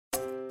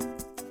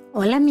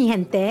Hola, mi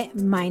gente.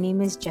 My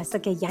name is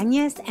Jessica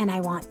Yanez, and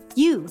I want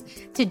you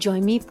to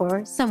join me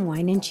for some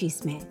Wine and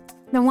Chisme.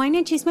 The Wine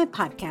and Chisme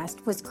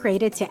podcast was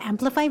created to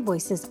amplify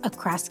voices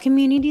across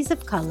communities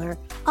of color,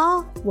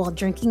 all while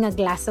drinking a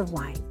glass of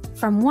wine.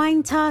 From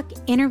wine talk,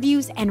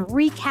 interviews, and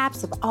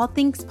recaps of all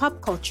things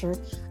pop culture,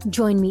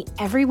 join me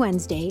every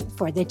Wednesday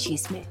for the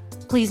Chisme.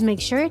 Please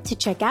make sure to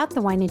check out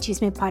the Wine and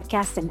Chisme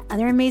podcast and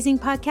other amazing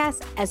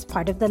podcasts as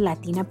part of the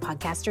Latina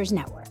Podcasters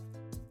Network.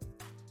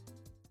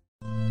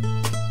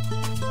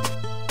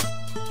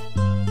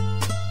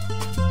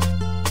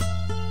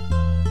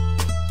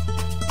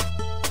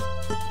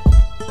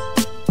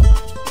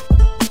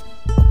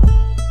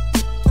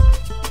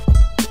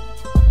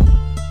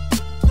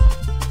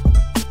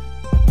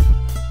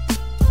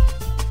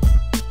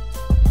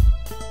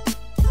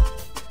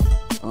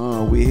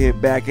 We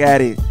hit back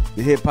at it.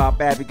 The Hip Hop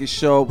Advocate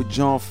Show with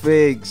John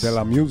Figs. De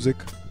la music.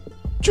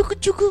 Chuka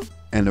chuka.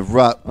 And the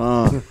rock.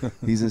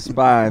 He's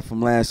inspired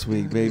from last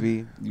week,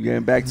 baby. You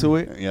getting back to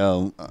it?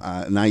 Yo,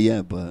 not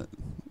yet, but,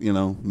 you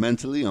know,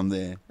 mentally I'm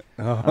there.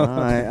 All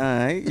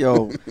right.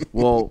 Yo,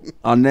 well,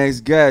 our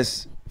next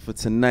guest for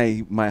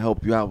tonight might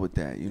help you out with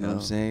that. You know what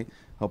I'm saying?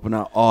 Helping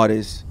our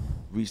artists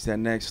reach that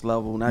next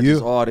level. Not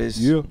just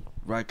artists,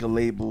 record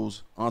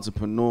labels,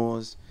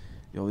 entrepreneurs.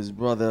 Yo, his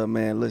brother,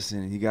 man,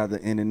 listen, he got the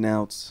in and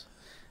outs.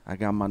 I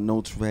got my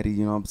notes ready.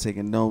 You know, I'm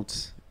taking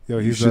notes. Yo,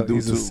 he's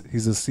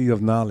a sea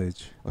of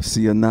knowledge. A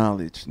sea of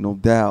knowledge, no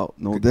doubt,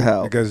 no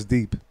doubt. It goes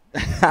deep.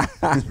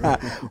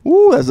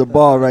 Ooh, that's a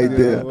bar right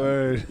there.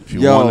 Word. If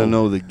you want to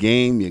know the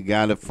game, you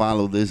got to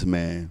follow this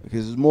man.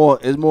 Because it's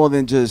more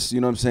than just, you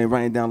know what I'm saying,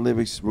 writing down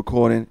lyrics,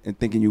 recording, and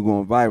thinking you're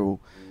going viral.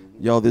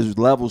 Yo, there's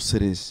levels to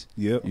this.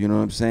 Yep. You know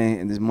what I'm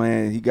saying? And this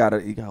man, he got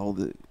all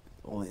the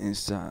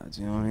insides,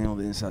 you know what I mean? All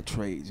the inside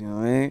trades, you know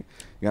what I mean?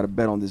 You got to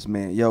bet on this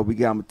man. Yo, we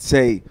got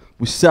Matej.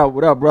 What's up?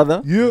 What up,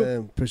 brother? Yeah. Man,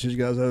 appreciate you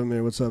guys having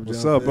me. What's up, John?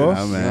 What's up, bro?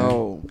 Nah, man.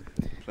 Yo.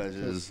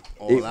 Pleasure's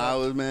all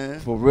ours,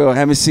 man. For real.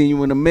 Haven't seen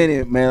you in a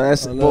minute, man.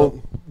 That's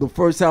the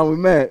first time we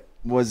met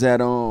was at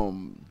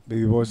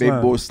Baby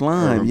Boy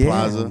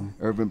Slime.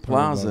 Urban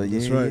Plaza, yeah.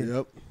 That's right,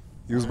 yep.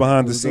 You was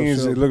behind the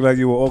scenes. It looked like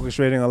you were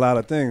orchestrating a lot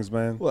of things,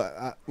 man.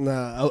 Well,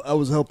 I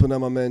was helping out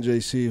my man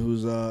JC,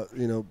 who's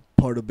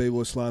part of Baby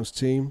Boy Slime's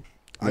team.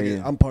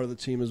 I'm part of the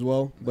team as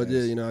well, but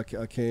nice.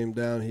 I came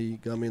down. He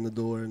got me in the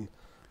door, and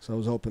so I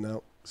was helping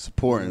out,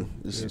 supporting,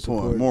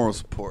 moral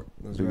support.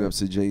 Big ups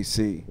to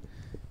JC.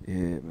 Yeah,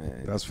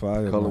 man. That's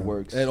fire. Color man.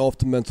 Works and Off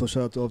the Mental.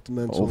 Shout out to Off the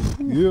Mental.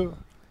 Yeah,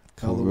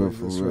 Color Works.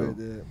 That's right.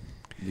 Yeah.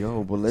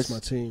 Yo, but that's my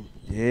team.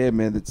 Yeah,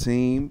 man, the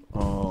team.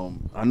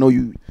 I know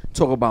you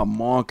talk about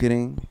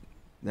marketing.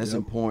 That's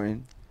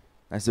important.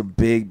 That's a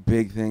big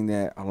thing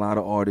that a lot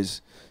of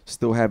artists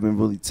still haven't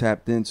really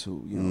tapped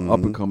into, you know,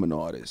 up and coming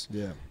artists.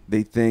 Yeah.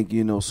 They think,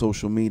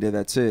 social media,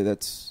 that's it.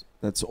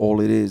 That's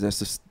all it is.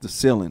 That's the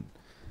ceiling.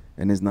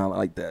 And it's not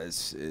like that.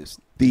 It's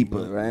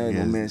deeper, right?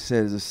 My man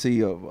said it's a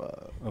sea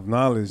of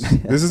knowledge.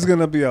 This is going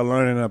to be a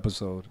learning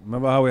episode.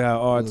 Remember how we had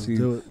arts? He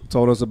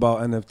told us about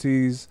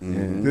NFTs.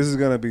 Mm-hmm. This is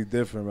going to be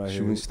different right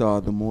Shooting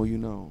star, the more you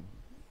know.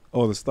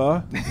 Oh, the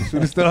star?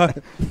 Shooting star?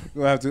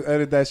 We'll have to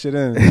edit that shit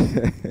in.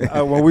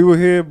 When we were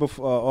here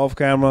before, off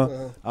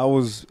camera, I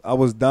was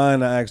dying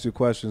to ask you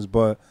questions,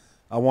 but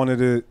I wanted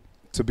it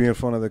to be in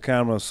front of the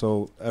camera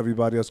so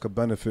everybody else could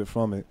benefit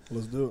from it.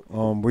 Let's do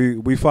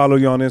it. We follow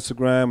you on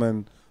Instagram,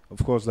 and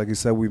of course, like you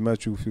said, we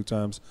met you a few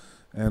times.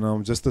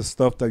 And just the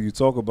stuff that you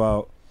talk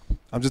about,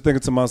 I'm just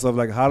thinking to myself,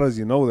 like, how does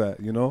you know that,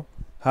 you know?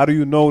 How do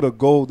you know to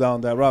go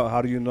down that route?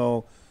 How do you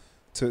know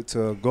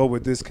to go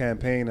with this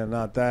campaign and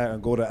not that,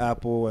 and go to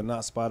Apple and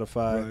not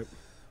Spotify?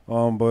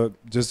 Right. But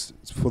just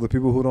for the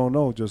people who don't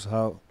know, just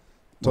how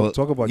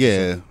talk about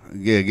yourself.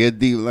 Get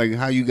deep, like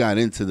how you got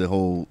into the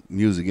whole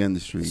music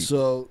industry.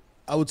 So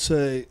I would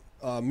say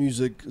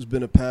music has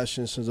been a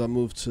passion since I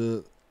moved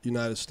to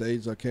United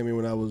States. I came here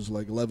when I was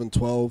like 11,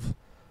 12.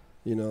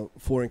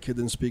 Foreign kid,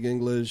 didn't speak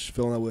English,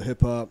 filling out with hip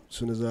hop. As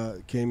soon as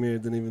I came here,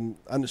 didn't even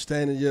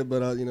understand it yet,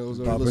 but I was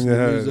listening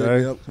to music.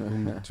 Right?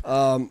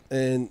 Yep.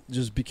 And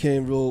just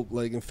became real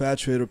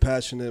infatuated or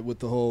passionate with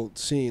the whole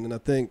scene. And I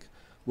think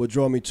what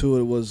drew me to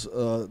it was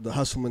the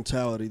hustle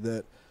mentality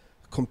that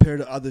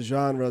compared to other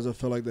genres, I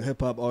felt like the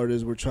hip hop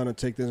artists were trying to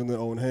take things in their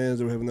own hands.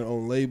 They were having their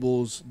own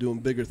labels, doing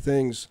bigger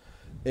things.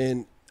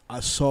 And I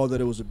saw that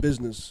it was a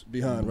business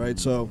behind, right?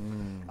 So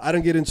I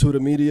didn't get into it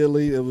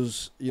immediately. It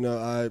was,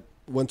 I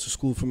went to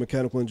school for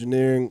mechanical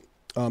engineering.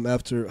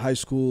 After high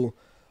school,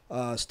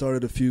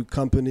 started a few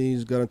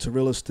companies, got into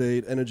real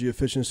estate. Energy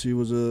efficiency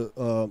was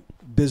a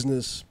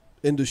business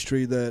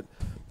industry that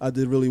I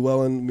did really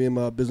well in. Me and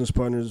my business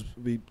partners,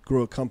 we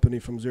grew a company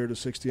from 0 to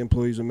 60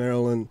 employees in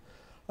Maryland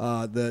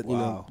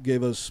that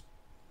gave us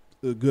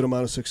a good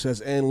amount of success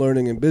and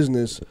learning in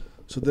business.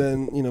 So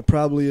then,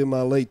 probably in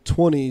my late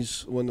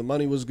 20s, when the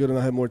money was good and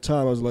I had more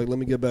time, I was like, let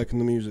me get back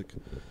into music.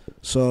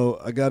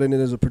 So I got in it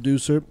as a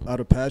producer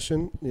out of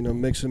passion,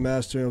 mix and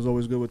mastering. I was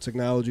always good with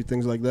technology,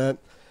 things like that.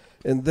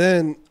 And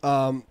then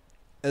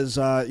as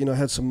I,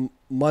 had some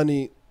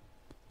money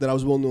that I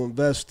was willing to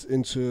invest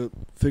into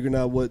figuring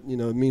out what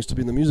it means to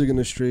be in the music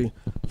industry.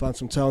 Found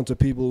some talented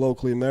people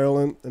locally in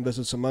Maryland,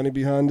 invested some money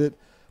behind it.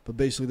 But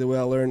basically, the way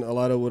I learned a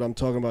lot of what I'm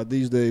talking about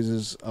these days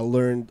is I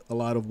learned a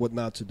lot of what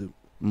not to do.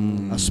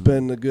 I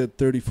spend a good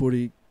 30,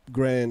 40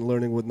 grand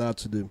learning what not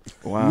to do.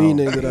 Wow.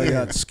 Meaning that I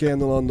got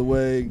scammed along the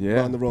way,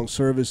 buying the wrong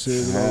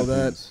services and all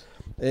that.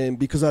 And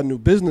because I knew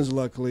business,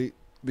 luckily,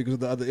 because of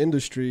the other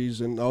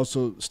industries, and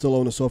also still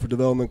own a software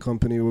development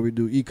company where we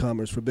do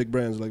e-commerce for big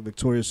brands like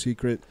Victoria's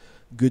Secret,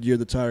 Goodyear,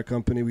 the tire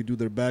company. We do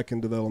their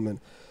back-end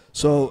development.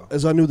 So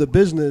as I knew the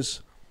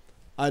business,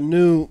 I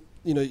knew,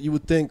 you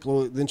would think,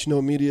 well, didn't you know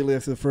immediately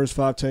after the first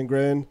 5-10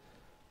 grand?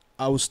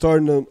 I was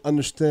starting to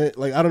understand,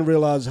 like, I didn't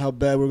realize how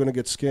bad we were going to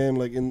get scammed,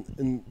 like,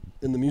 in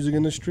the music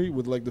industry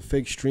with, like, the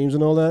fake streams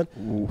and all that.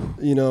 Ooh.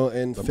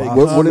 And the fake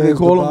bots. What do they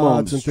call them?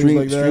 And things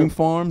like that. Stream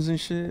farms and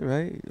shit,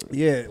 right?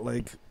 Yeah,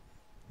 like,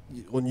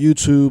 on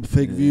YouTube,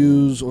 fake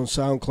views, on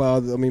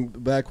SoundCloud. I mean,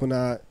 back when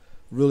I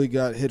really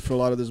got hit for a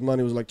lot of this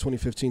money was like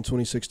 2015,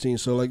 2016.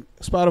 So, like,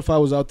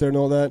 Spotify was out there and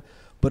all that,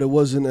 but it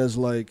wasn't as,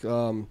 like,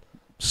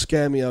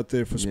 scammy out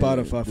there for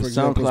Spotify, for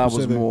example. SoundCloud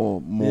was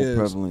more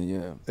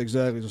prevalent,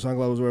 Exactly. So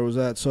SoundCloud was where it was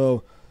at.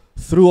 So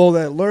through all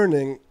that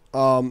learning,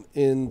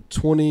 in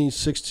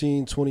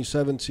 2016,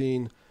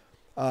 2017,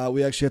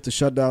 we actually had to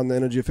shut down the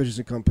energy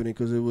efficiency company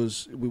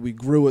because we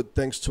grew it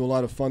thanks to a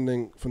lot of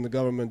funding from the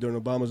government during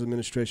Obama's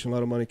administration. A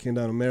lot of money came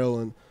down to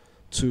Maryland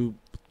to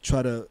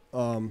try to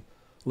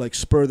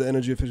spur the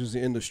energy efficiency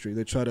industry.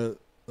 They try to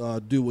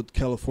do what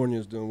California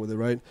is doing with it,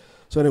 right?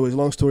 So anyways,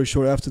 long story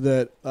short, after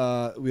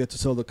that, we had to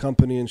sell the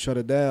company and shut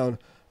it down.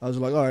 I was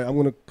like, all right, I'm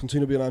going to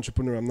continue to be an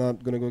entrepreneur. I'm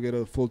not going to go get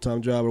a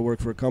full-time job or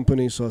work for a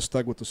company. So I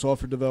stuck with the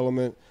software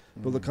development,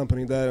 built a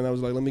company that, and I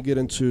was like, let me get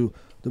into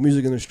the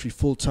music industry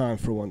full-time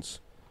for once.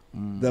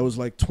 That was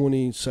like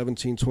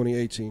 2017,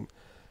 2018.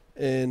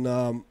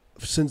 And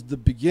since the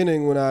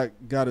beginning when I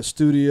got a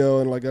studio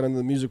and like got into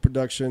the music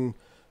production,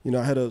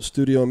 I had a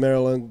studio in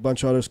Maryland, a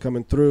bunch of artists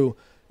coming through.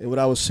 And what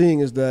I was seeing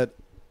is that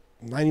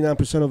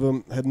 99% of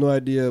them had no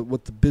idea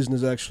what the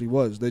business actually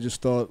was. They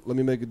just thought, let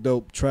me make a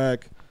dope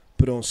track,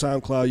 put it on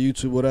SoundCloud,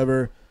 YouTube,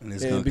 whatever, and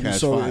it's going to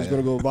catch fire. It's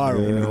going to go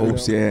viral.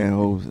 Hopes.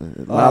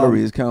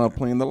 Lottery is kind of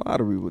playing the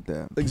lottery with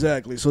that.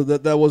 Exactly. So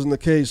that wasn't the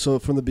case. So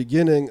from the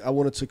beginning, I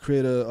wanted to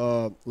create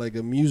a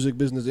music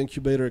business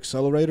incubator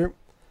accelerator,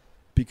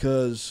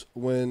 because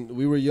when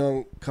we were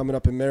young, coming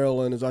up in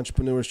Maryland as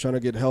entrepreneurs trying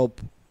to get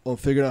help on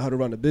figuring out how to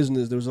run a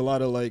business, there was a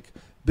lot of like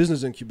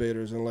business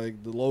incubators, and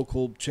like the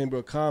local chamber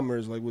of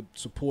commerce would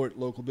support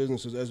local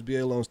businesses,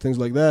 SBA loans, things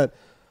like that,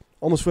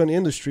 almost for any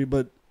industry.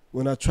 But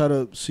when I try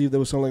to see if there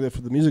was something like that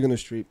for the music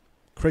industry,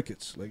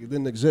 crickets, like it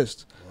didn't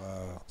exist.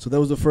 Wow. So that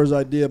was the first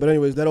idea. But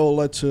anyways, that all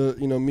led to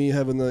me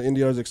having the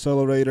Indie Arts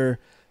Accelerator,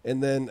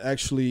 and then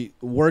actually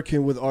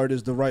working with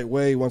artists the right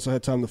way once I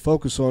had time to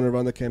focus on it,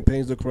 run the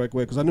campaigns the correct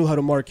way, because I knew how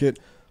to market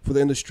for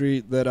the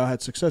industry that I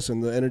had success in,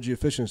 the energy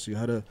efficiency,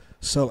 how to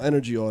sell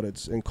energy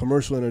audits and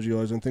commercial energy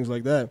audits and things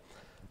like that.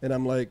 And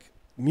I'm like,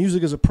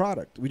 music is a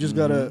product. We just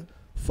got to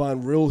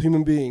find real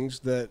human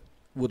beings that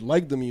would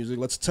like the music.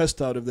 Let's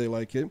test out if they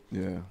like it.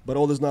 Yeah. But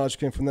all this knowledge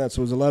came from that.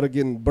 So it was a lot of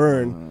getting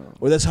burned.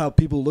 Or that's how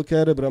people look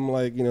at it. But I'm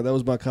like, that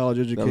was my college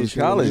education.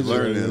 That was college.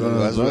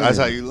 That's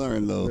how you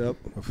learn, though.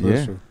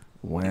 Yep. Sure.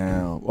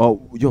 Wow. Oh,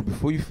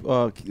 before you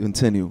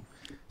continue,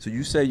 so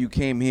you said you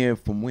came here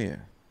from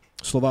where?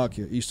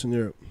 Slovakia, Eastern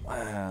Europe.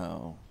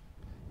 Wow.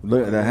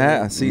 Look at the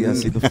hat. I see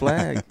the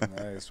flag.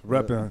 Nice.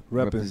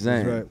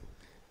 Represent. That's right.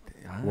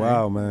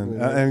 Wow, man.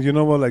 Yeah. And you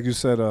know what? Like you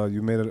said,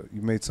 you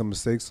made some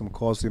mistakes, some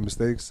costly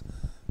mistakes.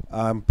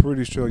 I'm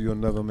pretty sure you'll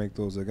never make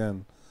those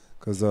again,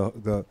 because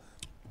the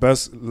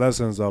best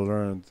lessons are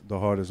learned the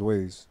hardest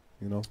ways,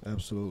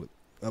 Absolutely.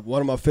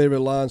 One of my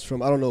favorite lines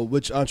from, I don't know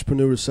which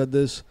entrepreneur said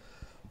this,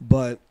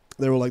 but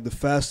they were like, the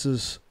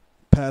fastest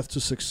path to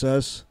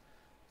success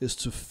is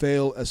to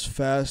fail as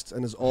fast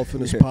and as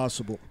often as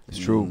possible. It's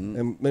true.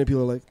 And many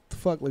people are like, the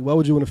fuck, like, why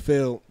would you want to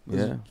fail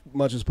as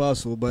much as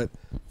possible? But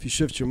if you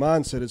shift your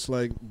mindset, it's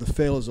like the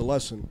fail is a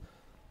lesson.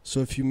 So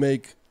if you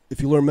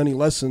learn many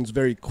lessons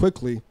very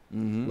quickly,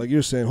 like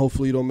you're saying,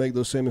 hopefully you don't make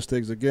those same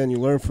mistakes again. You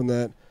learn from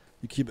that.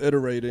 You keep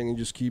iterating and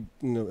just keep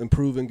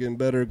improving, getting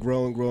better,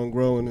 growing,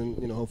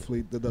 and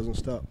hopefully that doesn't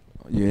stop.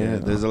 Yeah,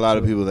 there's a lot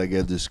of people that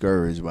get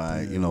discouraged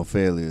by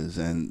failures,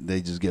 and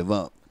they just give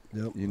up.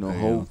 Yep.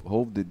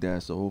 Hope did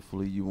that, so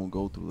hopefully you won't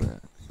go through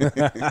that.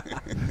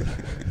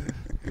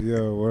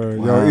 Yo, word.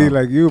 Wow. Yo, E,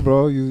 like you,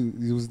 bro.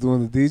 You was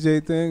doing the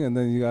DJ thing, and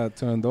then you got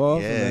turned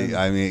off. Yeah,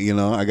 I mean,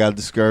 I got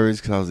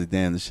discouraged because I was like,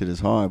 damn, this shit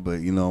is hard. But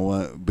you know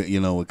what? But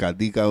with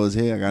Kadika was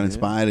here, I got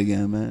inspired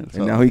again, man.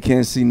 And now he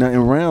can't see nothing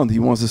round. He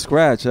wants to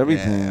scratch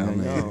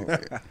everything.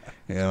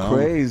 Yeah,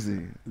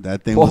 crazy.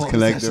 That thing was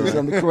connected. That's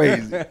something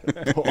crazy.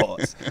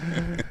 Pause.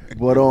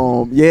 But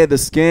the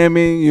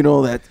scamming,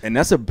 that, and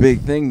that's a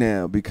big thing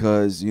now,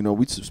 because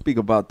we speak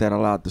about that a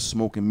lot, the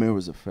smoke and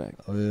mirrors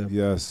effect. Oh yeah.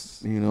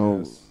 Yes.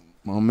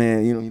 My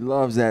man, he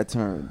loves that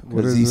term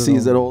because he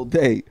sees it all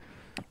day.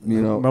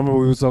 Remember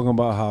we were talking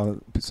about how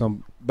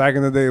some back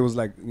in the day, it was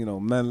like, you know,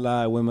 men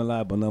lie, women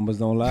lie, but numbers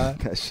don't lie.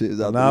 That shit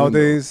is out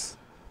Nowadays,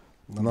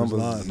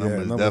 numbers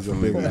Numbers are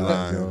definitely big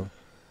lying. yo.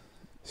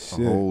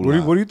 Shit. whole What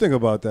lot. do you think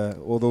about that?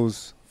 All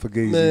those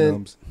fugazi Man,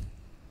 numbers.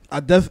 I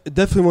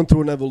definitely went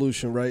through an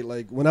evolution, right?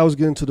 Like when I was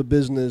getting to the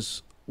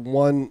business,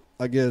 one,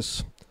 I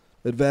guess,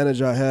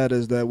 advantage I had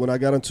is that when I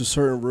got into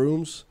certain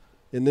rooms,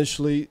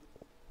 initially,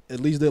 at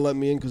least they let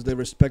me in because they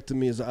respected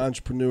me as an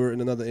entrepreneur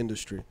in another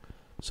industry.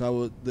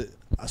 So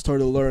I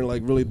started to learn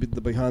like really the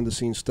behind the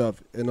scenes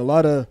stuff. And a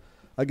lot of,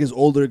 I guess,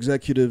 older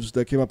executives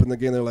that came up in the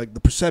game, they're like, the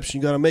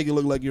perception, you got to make it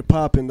look like you're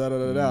popping, da da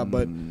da da.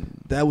 But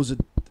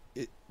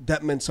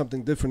that meant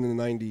something different in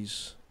the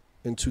 90s,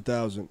 in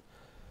 2000.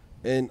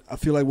 And I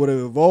feel like what it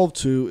evolved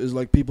to is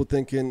like people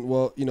thinking,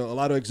 well, you know, a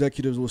lot of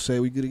executives will say,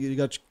 you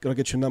got to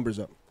get your numbers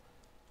up.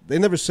 They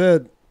never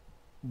said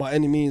by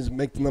any means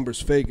make the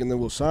numbers fake and then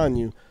we'll sign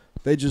you.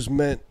 They just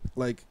meant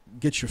like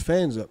get your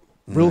fans up,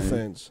 real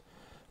fans,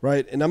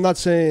 right? And I'm not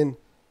saying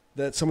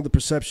that some of the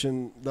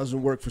perception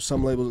doesn't work for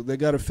some labels. They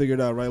got to figure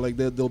it out, right? Like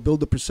they'll build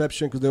the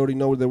perception because they already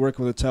know they're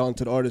working with a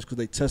talented artist because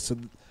they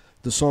tested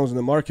the songs in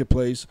the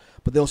marketplace,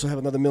 but they also have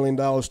another $1 million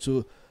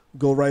to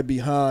go right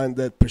behind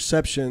that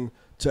perception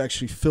to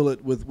actually fill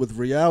it with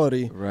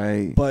reality.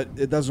 Right. But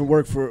it doesn't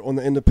work on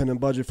the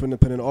independent budget for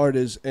independent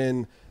artists.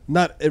 And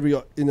not every,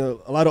 you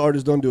know, a lot of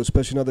artists don't do it,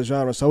 especially in other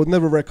genres. So I would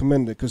never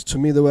recommend it because to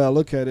me, the way I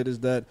look at it is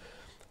that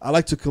I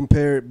like to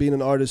compare being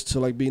an artist to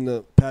like being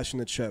a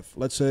passionate chef.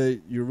 Let's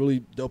say you're really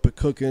dope at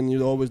cooking.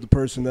 You're always the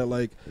person that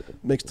like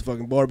makes the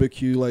fucking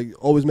barbecue, like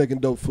always making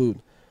dope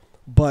food.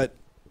 But,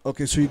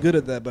 okay, so you're good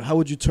at that. But how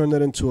would you turn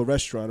that into a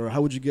restaurant? Or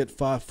how would you get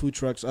 5 food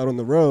trucks out on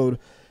the road?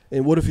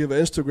 And what if you have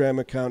an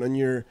Instagram account and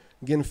you're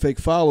getting fake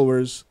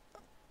followers?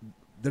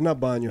 They're not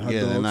buying your hot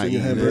dogs and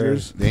your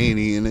hamburgers. They ain't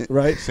eating it.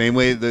 Right. Same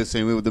way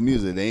with the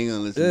music. They ain't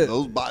gonna listen.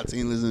 Those bots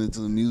ain't listening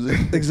to the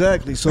music.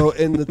 Exactly. So,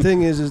 and the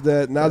thing is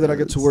that now that I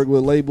get to work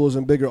with labels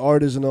and bigger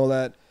artists and all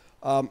that,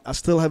 I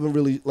still haven't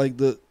really, like,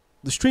 the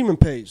streaming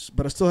pays,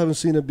 but I still haven't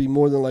seen it be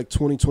more than like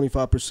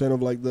 20-25%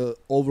 of like the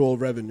overall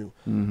revenue.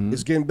 Mm-hmm.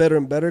 It's getting better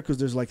and better because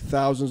there's like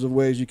thousands of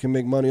ways you can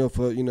make money off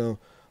of, you know,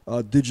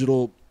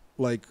 digital,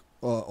 like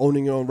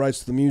owning your own rights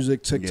to the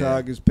music.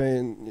 TikTok is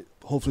paying,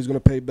 hopefully it's going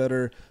to pay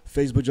better.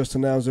 Facebook just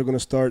announced they're going to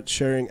start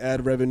sharing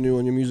ad revenue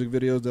on your music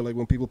videos. They're like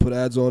when people put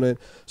ads on it.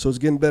 So it's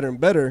getting better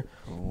and better,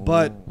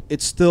 but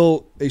it's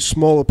still a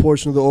smaller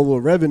portion of the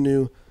overall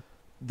revenue.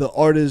 The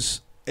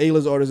artists,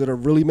 A-list artists that are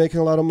really making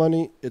a lot of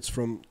money, it's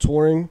from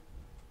touring,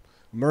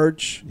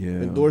 merch,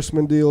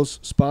 endorsement deals,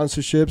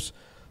 sponsorships.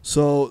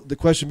 So the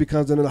question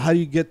becomes then, how do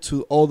you get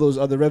to all those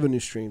other revenue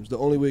streams? The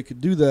only way you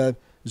could do that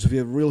is if you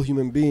have real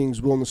human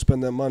beings willing to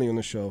spend that money on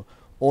the show,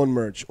 on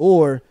merch,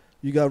 or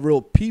you got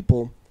real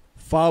people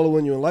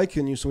following you and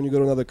liking you. So when you go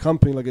to another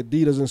company like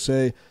Adidas and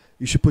say,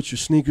 you should put your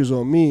sneakers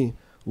on me.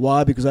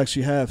 Why? Because I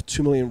actually have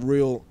 2 million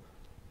real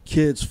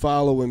kids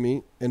following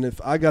me. And if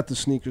I got the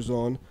sneakers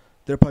on,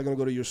 they're probably going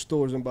to go to your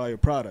stores and buy your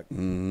product.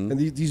 Mm-hmm. And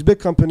these big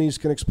companies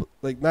can,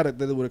 like, not that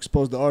they would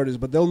expose the artists,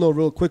 but they'll know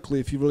real quickly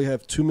if you really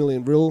have 2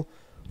 million real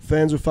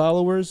fans or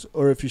followers,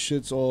 or if your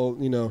shit's all,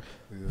 you know,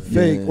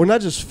 fake. Or not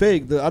just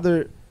fake. The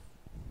other,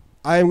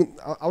 I'm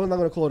not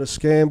going to call it a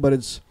scam, but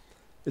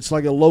it's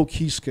like a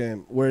low-key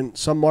scam where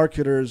some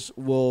marketers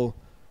will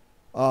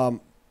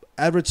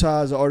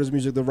advertise the artist's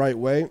music the right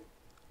way,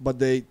 but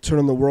they turn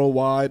on the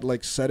worldwide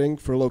like setting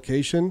for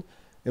location.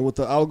 And what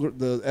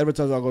the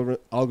advertising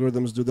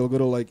algorithms do, they'll go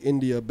to like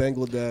India,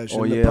 Bangladesh,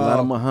 and Nepal a lot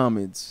of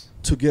Muhammads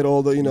to get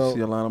all the, you know. You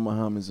see a lot of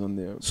Muhammads on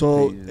there.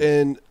 So,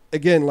 and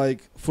again,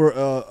 like for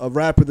a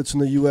rapper that's in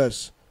the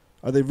U.S.,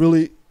 are they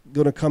really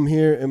going to come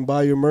here and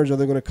buy your merch? Are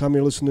they going to come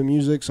here listen to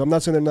music? So I'm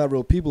not saying they're not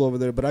real people over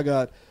there, but I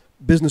got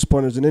business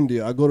partners in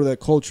India. I go to that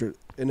culture,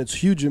 and it's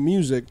huge in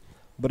music,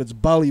 but it's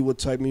Bollywood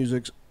type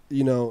music,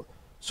 you know,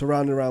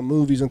 surrounded around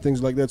movies and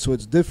things like that. So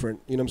it's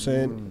different, you know what I'm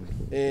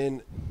saying?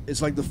 And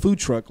it's like the food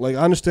truck. Like, I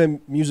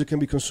understand music can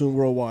be consumed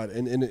worldwide,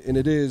 and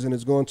it is, and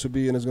it's going to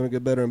be, and it's going to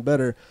get better and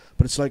better.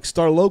 But it's like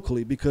start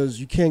locally, because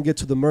you can't get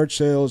to the merch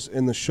sales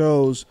and the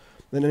shows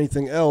than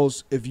anything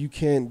else if you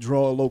can't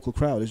draw a local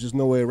crowd. There's just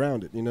no way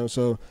around it, you know?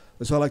 So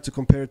that's why I like to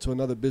compare it to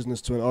another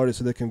business, to an artist,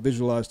 so they can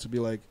visualize, to be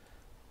like,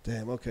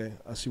 damn, okay,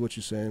 I see what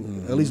you're saying.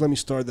 Mm-hmm. At least let me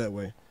start that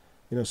way.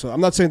 You know, so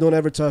I'm not saying don't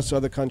advertise to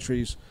other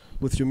countries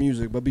with your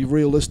music, but be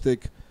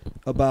realistic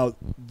about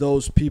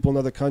those people in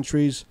other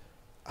countries.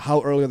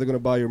 How early are they going to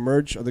buy your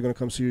merch? Are they going to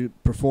come see you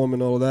perform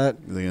and all of that?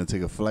 Are they going to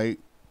take a flight?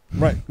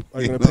 Right.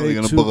 Are you going to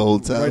pay book a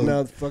hotel? Right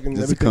now, fucking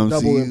just everything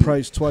double in you.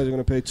 price twice. You're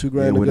going to pay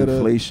 $2,000 with to go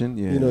inflation,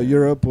 to, you know,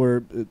 Europe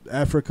or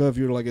Africa if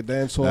you're like a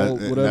dance hall,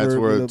 whatever. That's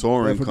where you know,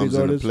 touring comes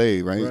into artists.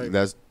 play, right?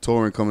 That's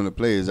touring coming into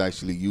play is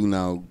actually you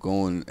now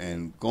going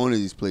to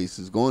these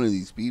places, going to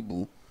these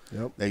people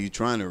that you're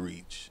trying to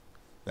reach.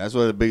 That's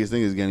what the biggest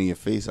thing is, getting your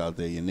face out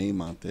there, your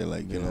name out there,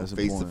 like, you know,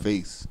 face to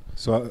face.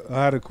 So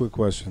I had a quick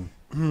question.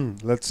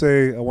 Let's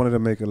say I wanted to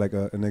make it like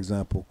an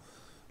example.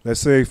 Let's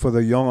say for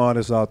the young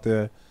artists out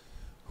there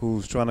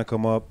who's trying to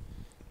come up,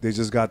 they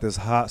just got this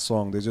hot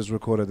song. They just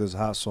recorded this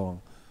hot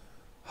song.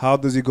 how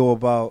does he go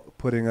about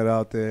putting it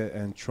out there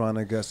and trying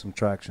to get some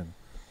traction?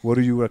 What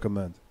do you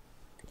recommend?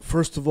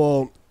 First of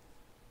all,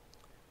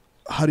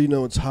 how do you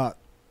know it's hot?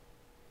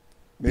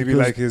 Maybe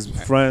like his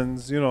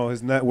friends,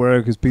 his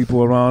network, his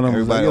people around him.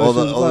 Everybody, like, all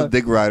the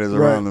dick riders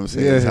around him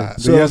say it's hot.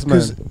 So,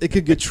 because it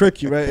could get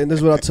tricky, right? And this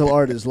is what I tell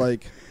artists.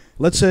 Like,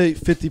 let's say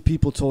 50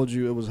 people told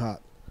you it was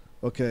hot.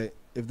 Okay,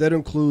 if that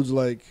includes,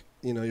 like,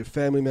 your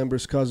family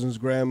members, cousins,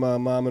 grandma,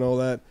 mom, and all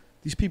that,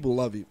 these people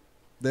love you.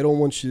 They don't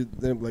want you,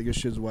 they're like, your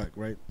shit's whack,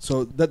 right?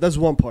 So that's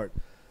one part.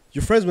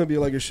 Your friends may be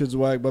like, your shit's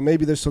whack, but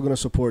maybe they're still going to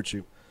support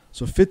you.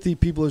 So 50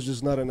 people is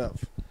just not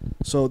enough.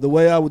 So the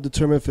way I would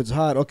determine if it's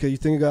hot, okay, you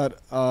think you got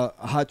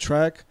a hot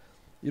track,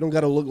 you don't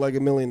got to look like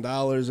 $1 million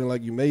and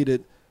like you made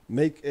it.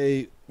 Make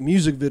a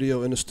music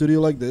video in a studio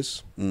like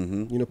this.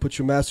 Mm-hmm. Put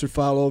your master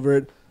file over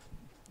it.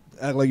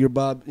 Act like you're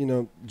Bob,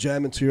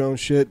 jam into your own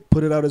shit.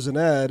 Put it out as an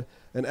ad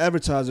and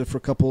advertise it for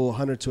a couple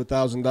 $100 to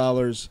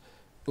 $1,000.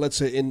 Let's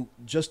say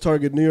just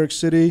target New York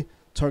City,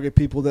 target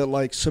people that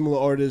like similar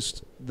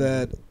artists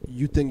that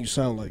you think you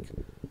sound like.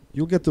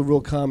 You'll get the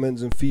real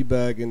comments and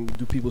feedback, and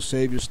do people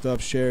save your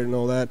stuff, share it, and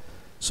all that.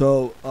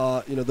 So,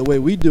 the way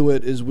we do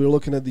it is we're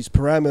looking at these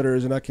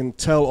parameters, and I can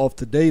tell off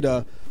the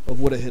data of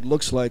what a hit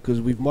looks like because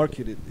we've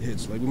marketed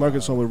hits. Like we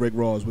marketed some with Rick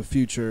Ross, with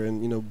Future,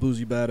 and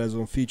Boozy Badass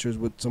on features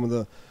with some of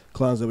the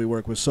clowns that we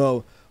work with.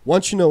 So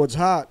once you know it's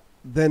hot,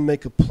 then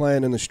make a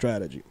plan and a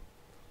strategy.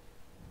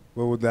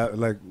 What would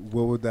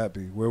that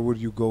be? Where would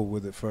you go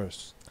with it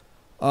first?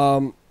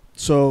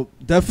 So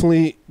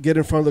definitely get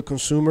in front of the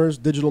consumers.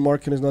 Digital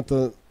marketing is not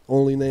the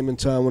only name in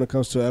town when it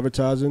comes to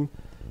advertising.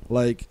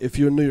 Like if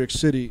you're in New York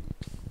City,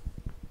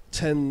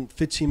 10,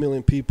 15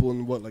 million people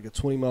in like a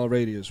 20-mile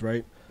radius,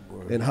 right?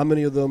 Word. And how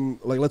many of them,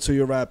 like let's say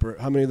you're a rapper,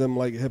 how many of them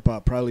like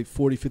hip-hop? Probably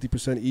 40,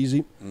 50%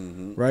 easy,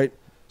 right?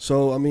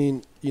 So, I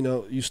mean,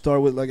 you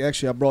start with, like,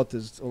 actually I brought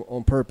this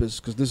on purpose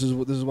because this is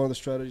one of the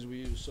strategies we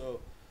use. So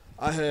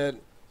I had,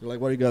 like,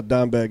 why do you got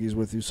dime baggies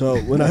with you? So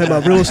when I had my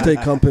real estate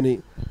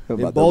company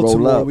in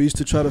Baltimore, we used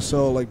to try to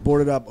sell, like,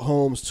 boarded up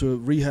homes to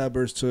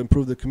rehabbers to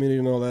improve the community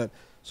and all that.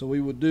 So what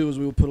we would do is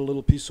we would put a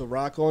little piece of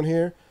rock on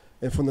here,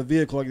 and from the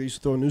vehicle, like they used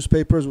to throw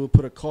newspapers, we would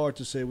put a card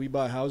to say we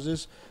buy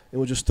houses,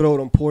 and we'd just throw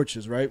it on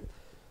porches, right?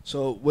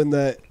 So when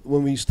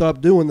we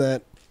stopped doing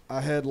that,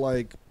 I had,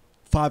 like,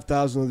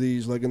 5,000 of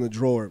these, like, in the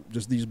drawer,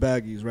 just these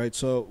baggies, right?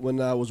 So when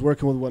I was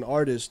working with one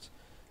artist,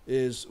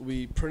 is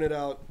we printed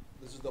out,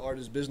 this is the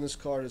artist's business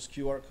card, his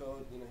QR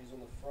code, he's on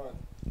the front.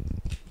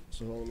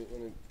 So let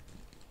me,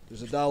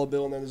 there's a dollar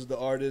bill, and then this is the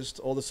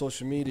artist, all the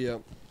social media.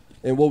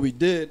 And what we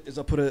did is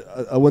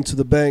I went to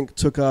the bank,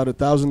 took out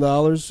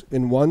 $1,000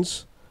 in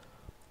ones.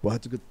 Well, I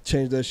had to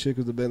change that shit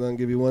because the bank doesn't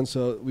give you one.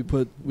 So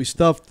we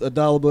stuffed a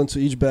dollar bill into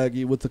each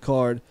baggie with the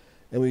card,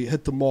 and we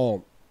hit the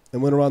mall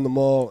and went around the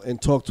mall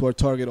and talked to our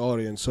target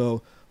audience.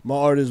 So my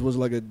artist was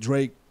like a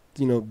Drake,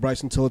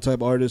 Bryson Tiller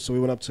type artist. So we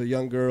went up to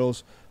young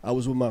girls. I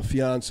was with my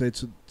fiance,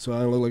 so I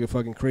don't look like a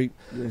fucking creep,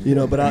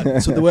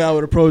 But so the way I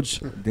would approach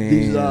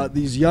these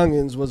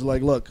youngins was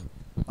like, look,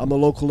 I'm a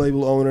local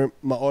label owner.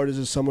 My artist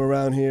is somewhere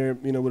around here,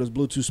 with his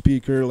Bluetooth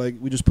speaker. Like,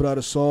 we just put out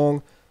a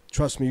song.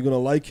 Trust me, you're gonna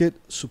like it.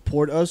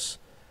 Support us.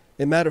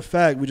 And matter of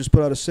fact, we just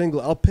put out a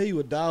single. I'll pay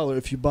you $1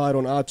 if you buy it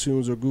on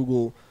iTunes or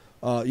Google,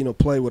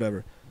 Play,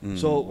 whatever.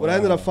 So what I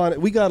ended up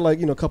finding, we got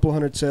like a couple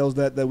hundred sales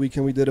that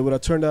weekend we did it. What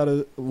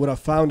I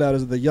found out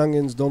is that the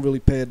youngins don't really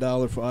pay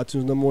 $1 for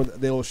iTunes no more.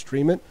 They all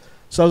stream it.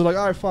 So I was like,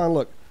 all right, fine.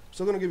 Look, I'm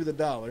still gonna give you the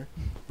 $1,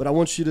 but I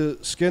want you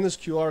to scan this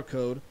QR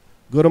code,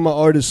 go to my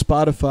artist's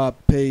Spotify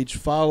page,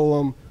 follow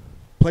them,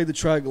 play the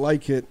track,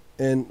 like it,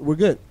 and we're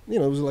good. It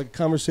was like a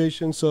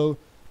conversation. So,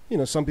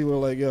 some people are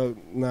like, yo,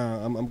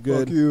 nah, I'm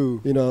good. Fuck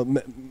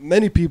you.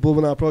 Many people,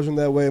 when I approach them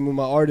that way,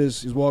 my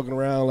artist is walking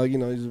around like,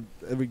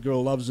 every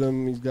girl loves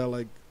him. He's got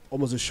like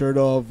almost a shirt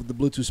off with the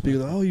Bluetooth speaker.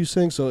 Like, oh, you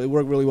sing? So it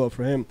worked really well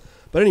for him.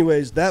 But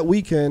anyways, that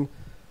weekend,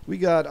 we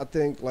got, I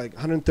think, like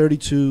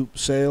 132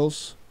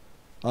 sales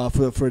for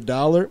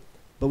 $1.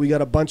 But we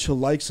got a bunch of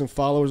likes and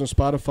followers on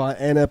Spotify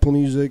and Apple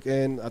Music,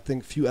 and I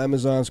think a few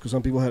Amazons, because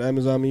some people had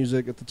Amazon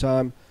Music at the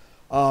time.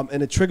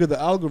 And it triggered the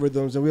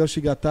algorithms, and we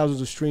actually got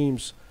thousands of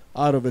streams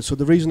out of it. So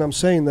the reason I'm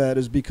saying that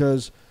is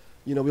because,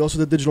 we also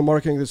did digital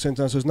marketing at the same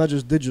time. So it's not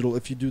just digital.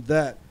 If you do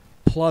that,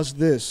 plus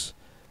this,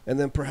 and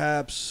then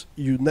perhaps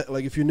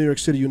like if you're in New York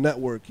City, you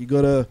network. You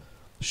go to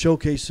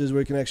showcases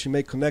where you can actually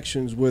make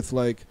connections with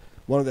like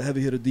one of the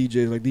heavy hitter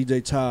DJs, like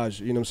DJ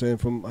Taj,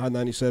 from Hot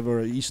 97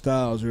 or E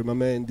Styles or my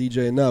man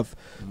DJ Enough,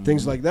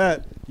 things like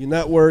that. You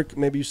network.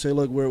 Maybe you say,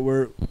 look,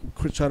 we're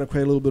trying to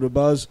create a little bit of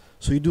buzz.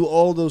 So you do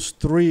all those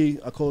three.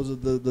 I call those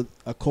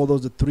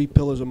the 3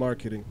 pillars of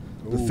marketing: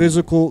 the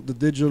physical, the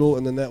digital,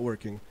 and the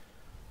networking.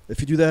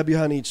 If you do that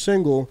behind each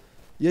single,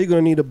 you're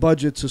gonna need a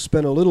budget to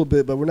spend a little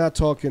bit, but we're not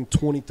talking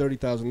 $20,000,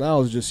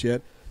 $30,000 just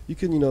yet. You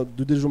can,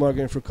 do digital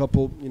marketing for a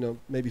couple,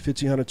 maybe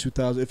 $1,500,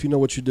 $2,000 if you know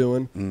what you're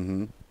doing.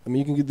 Mm-hmm. I mean,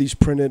 you can get these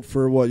printed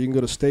for what? You can go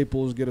to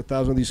Staples, get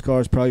 1,000 of these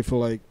cards probably for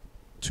like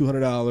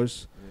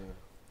 $200. Yeah.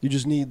 You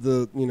just need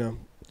you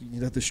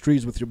have the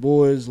streets with your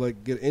boys,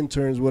 like get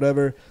interns,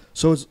 whatever.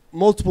 So it's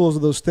multiples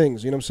of those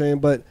things, you know what I'm saying?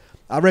 But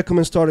I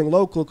recommend starting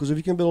local because if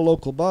you can build a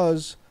local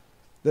buzz,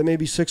 then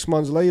maybe 6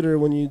 months later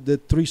when you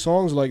did 3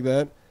 songs like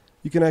that,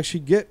 you can actually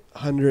get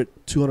 100,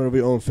 200 of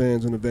your own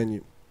fans in a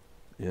venue.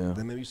 Yeah.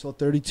 Then maybe you sell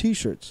 30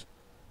 T-shirts.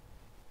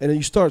 And then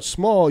you start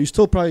small. You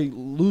still probably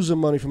losing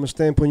money from a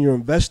standpoint you're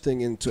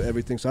investing into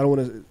everything. So I don't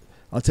want to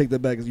 – I'll take that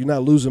back. You're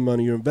not losing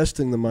money. You're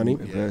investing the money.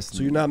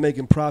 So you're not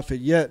making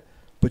profit yet,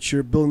 but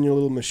you're building your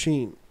little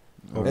machine.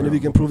 Okay. And if you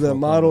can prove that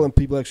model and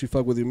people actually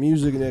fuck with your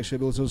music and you actually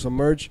able to sell some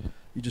merch,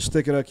 you just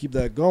stick it out, keep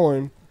that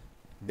going.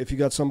 If you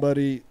got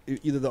somebody,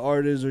 either the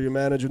artist or your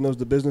manager knows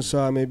the business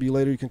side, maybe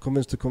later you can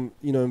convince the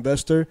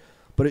investor.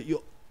 But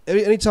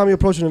anytime you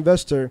approach an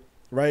investor,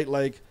 right,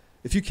 like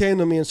if you came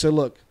to me and said,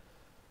 look,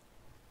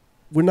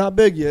 we're not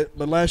big yet,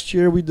 but last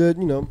year we did,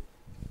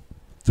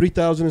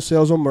 $3,000 in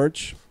sales on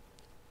merch.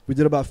 We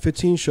did about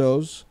 15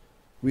 shows.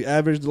 We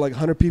averaged like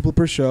 100 people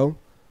per show.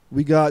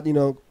 We got, in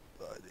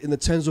the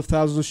tens of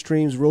thousands of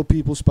streams, real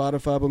people,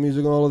 Spotify, Apple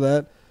Music, and all of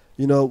that.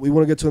 We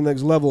want to get to the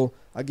next level.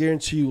 I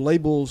guarantee you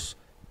labels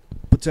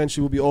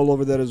potentially will be all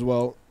over that as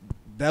well.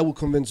 That will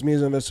convince me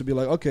as an investor to be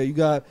like, okay,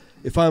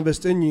 if I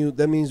invest in you,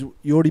 that means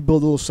you already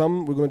build a little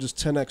something. We're going to just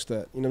 10x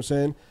that. You know what I'm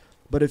saying?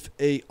 But if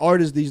a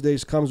artist these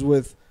days comes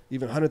with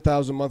even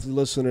 100,000 monthly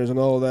listeners and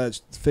all of that,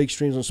 fake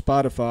streams on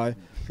Spotify,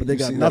 but they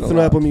got nothing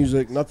on Apple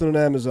Music, nothing on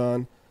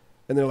Amazon,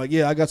 and they're like,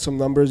 yeah, I got some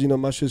numbers,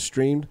 my shit's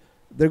streamed,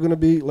 they're going to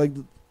be like,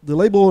 the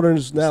label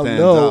owners now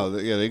know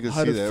they can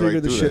how see to that figure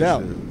right the shit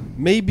out.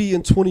 Maybe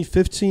in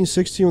 2015,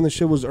 16, when the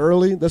shit was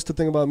early, that's the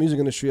thing about music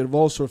industry. It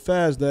evolves so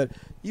fast that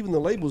even the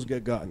labels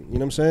get gotten. You know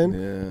what I'm saying? Yeah.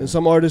 And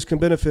some artists can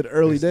benefit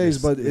early days,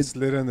 but it's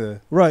lit in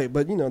there. Right,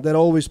 but that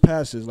always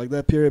passes. Like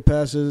that period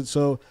passes.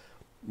 So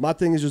my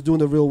thing is just doing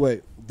the real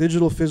way.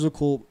 Digital,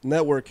 physical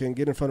networking,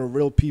 get in front of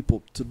real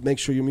people to make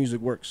sure your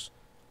music works.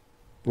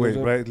 Wait,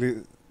 right?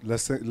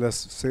 Let's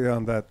say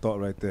on that thought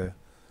right there.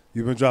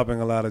 You've been dropping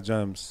a lot of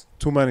gems,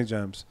 too many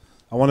gems.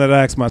 I wanted to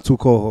ask my 2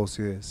 co-hosts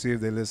here, see if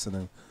they're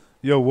listening.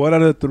 Yo, what are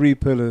the 3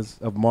 pillars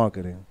of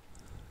marketing?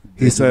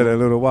 He said a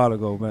little while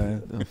ago,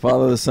 man. The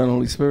Father, the Son,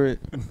 Holy Spirit.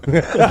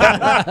 Hey,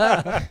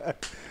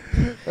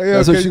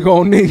 that's what you're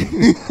going to need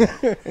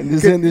in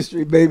this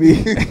industry,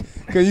 baby.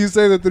 Can you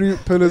say the 3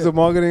 pillars of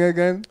marketing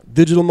again?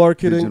 Digital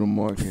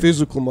marketing,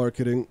 physical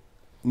marketing,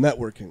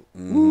 networking.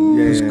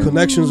 Because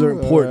connections are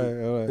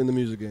important in the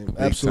music game.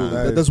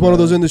 Absolutely. That's one of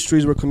those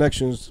industries where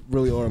connections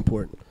really are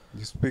important.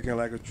 You're speaking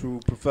like a true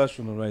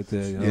professional right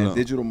there. Yeah,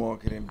 digital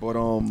marketing. But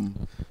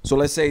so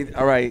let's say,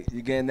 all right,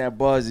 you're getting that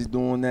buzz, he's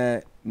doing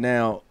that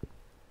now.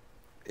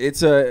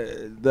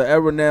 The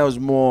era now is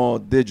more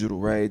digital,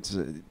 right? It's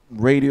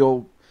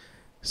radio.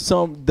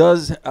 It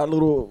does have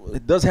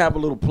a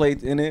little play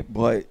in it,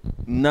 but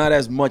not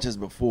as much as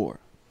before.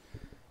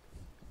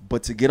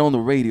 But to get on the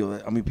radio,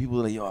 people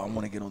are like, yo, I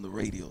want to get on the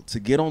radio. To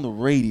get on the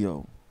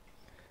radio,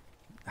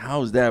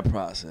 how's that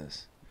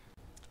process?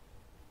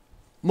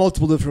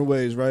 Multiple different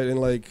ways, right?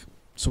 And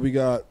so we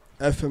got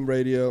FM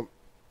radio,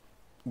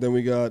 then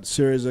we got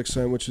Sirius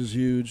XM, which is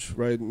huge,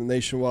 right,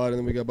 nationwide, and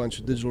then we got a bunch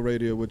of digital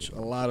radio, which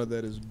a lot of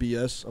that is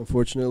BS,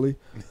 unfortunately.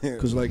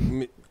 Because I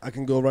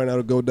can go right now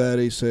to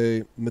GoDaddy,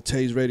 say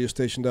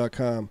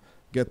MatejRadioStation.com,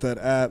 get that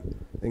app,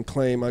 and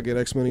claim I get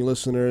X many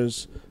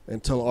listeners,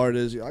 and tell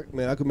artists, I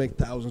could make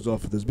thousands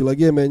off of this. Be like,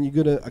 yeah, man,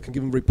 I can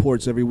give them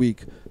reports every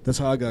week. That's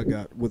how I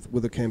got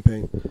with a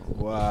campaign.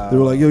 Wow. They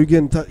were like, yo, you're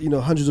getting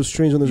hundreds of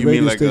streams on this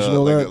radio station,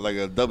 all that. Like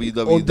a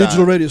www. On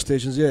digital radio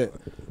stations, yeah.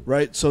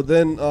 Right? So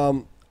then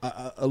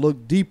I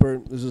look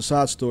deeper. There's a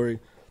side story.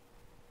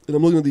 And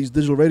I'm looking at these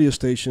digital radio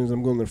stations.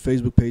 I'm going to their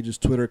Facebook pages,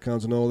 Twitter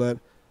accounts, and all that.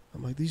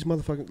 I'm like, these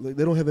motherfuckers,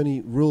 they don't have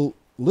any real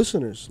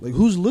listeners. Like,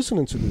 who's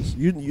listening to this?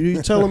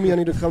 You're telling me I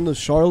need to come to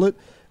Charlotte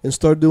and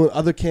start doing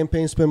other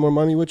campaigns, spend more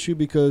money with you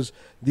because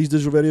these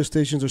digital radio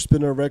stations are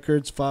spinning our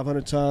records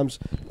 500 times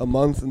a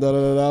month and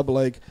da-da-da-da.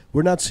 But,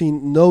 we're not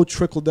seeing no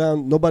trickle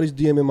down. Nobody's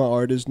DMing my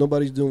artists.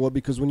 Nobody's doing what?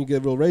 Because when you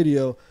get real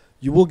radio,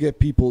 you will get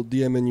people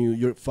DMing you.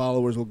 Your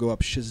followers will go up.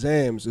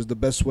 Shazams is the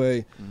best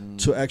way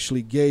to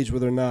actually gauge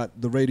whether or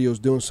not the radio is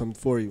doing something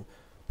for you.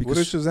 Because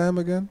what is Shazam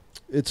again?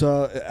 It's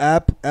an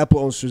app. Apple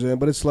owns Shazam,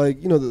 but it's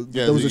like,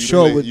 there was a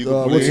show with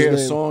what's his name? A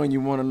song and you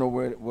want to know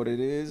what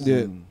it is.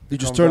 Yeah, you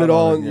just turn it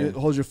on, you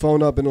hold your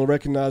phone up, and it'll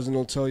recognize and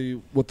it'll tell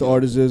you what the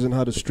artist is and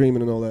how to stream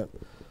it and all that.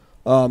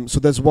 So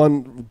that's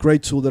one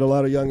great tool that a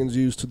lot of youngins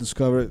use to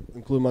discover it,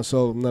 including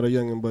myself. I'm not a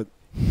youngin, but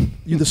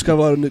you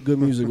discover a lot of good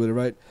music with it,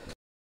 right?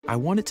 I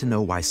wanted to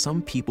know why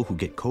some people who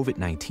get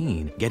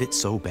COVID-19 get it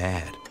so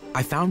bad.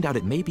 I found out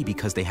it may be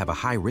because they have a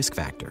high risk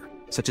factor,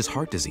 such as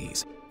heart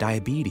disease,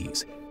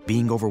 diabetes,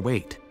 being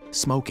overweight,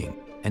 smoking,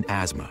 and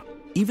asthma.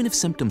 Even if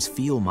symptoms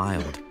feel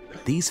mild,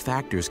 these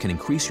factors can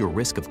increase your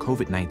risk of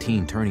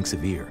COVID-19 turning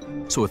severe.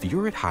 So if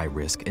you're at high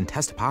risk and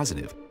test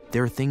positive,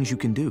 there are things you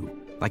can do,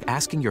 like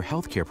asking your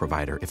healthcare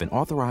provider if an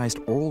authorized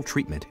oral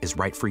treatment is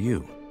right for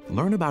you.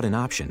 Learn about an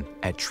option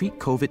at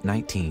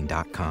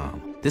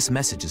treatcovid19.com. This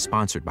message is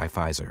sponsored by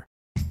Pfizer.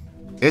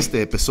 Este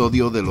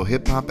episodio de los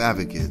Hip Hop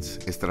Advocates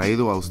es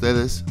traído a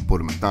ustedes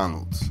por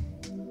McDonald's.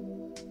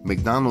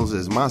 McDonald's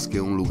es más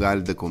que un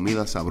lugar de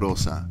comida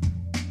sabrosa.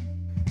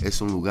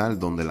 es un lugar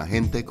donde la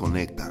gente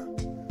conecta.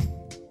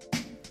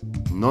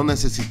 No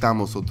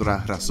necesitamos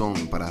otra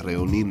razón para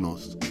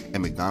reunirnos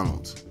en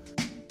McDonald's,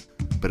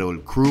 pero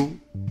el crew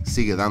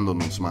sigue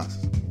dándonos más.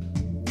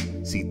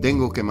 Si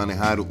tengo que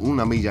manejar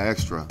una milla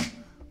extra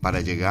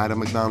para llegar a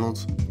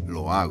McDonald's,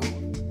 lo hago.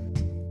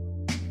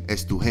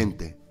 Es tu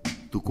gente,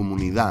 tu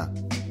comunidad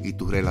y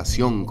tu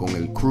relación con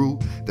el crew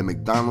de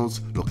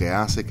McDonald's lo que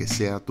hace que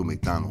sea tu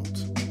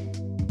McDonald's.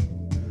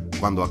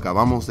 Cuando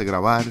acabamos de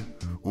grabar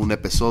un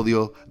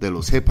episodio de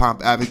los Hip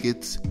Hop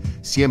Advocates,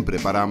 siempre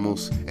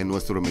paramos en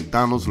nuestro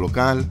McDonald's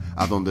local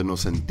a donde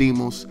nos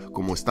sentimos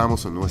como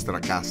estamos en nuestra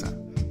casa.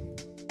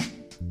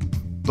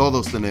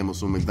 Todos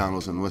tenemos un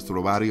McDonald's en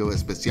nuestro barrio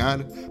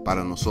especial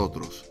para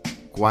nosotros.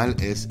 ¿Cuál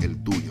es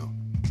el tuyo?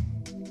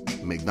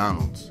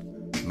 McDonald's,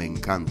 me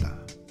encanta.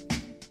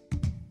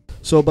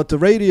 So, but the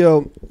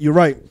radio, you're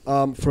right.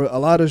 For a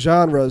lot of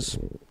genres,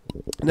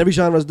 and every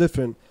genre is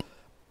different.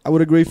 I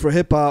would agree for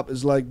hip hop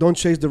is like, don't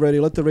chase the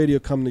radio, let the radio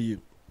come to you.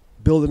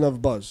 Build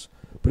enough buzz.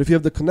 But if you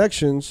have the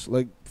connections,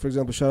 like for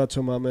example, shout out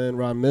to my man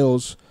Ron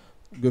Mills,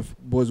 good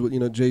boys with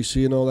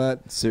JC and all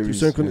that.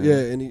 Series,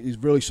 and he's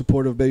really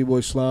supportive of Baby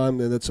Boy Slime,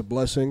 and that's a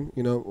blessing.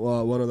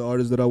 One of the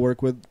artists that I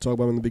work with, talk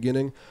about him in the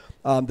beginning.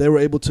 They were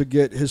able to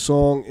get his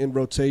song in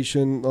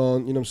rotation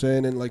on, you know what I'm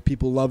saying, and like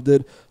people loved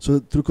it. So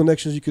through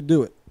connections, you could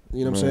do it.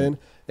 You know what I'm saying?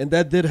 And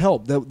that did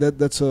help.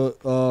 That's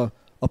a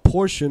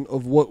portion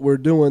of what we're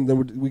doing.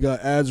 Then we got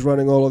ads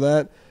running, all of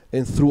that,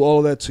 and through all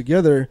of that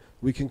together,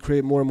 we can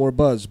create more and more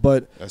buzz.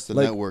 But that's the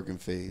networking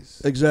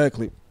phase.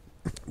 Exactly.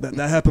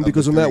 That happened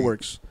because of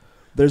networks.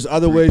 There's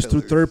other ways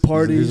through third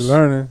parties. He's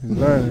learning.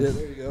 Yeah,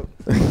 there you go.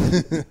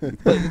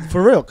 But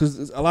for real,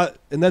 because a lot,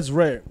 and that's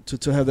rare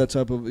to have that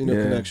type of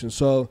connection.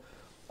 So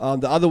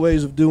the other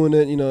ways of doing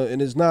it,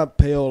 and it's not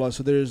payola.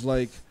 So there's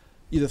like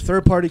either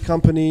third party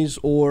companies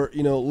or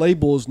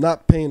labels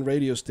not paying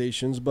radio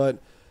stations, but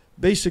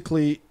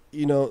basically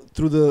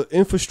through the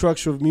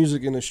infrastructure of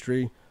music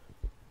industry,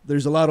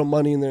 there's a lot of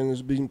money in there and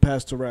it's being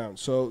passed around.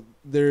 So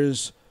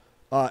there's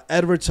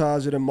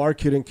advertising and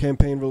marketing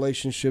campaign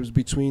relationships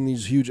between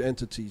these huge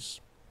entities,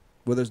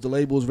 whether it's the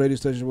labels, radio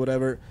stations,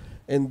 whatever,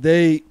 and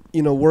they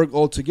work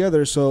all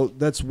together. So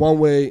that's one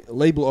way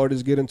label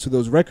artists get into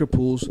those record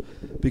pools,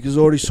 because it's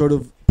already sort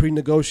of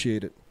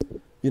pre-negotiated.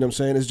 You know what I'm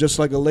saying? It's just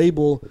like a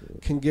label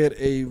can get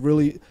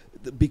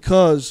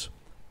because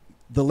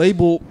the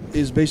label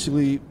is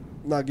basically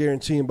not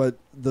guaranteeing, but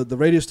the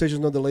radio stations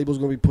know the label's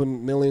going to be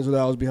putting millions of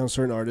dollars behind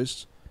certain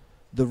artists.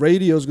 The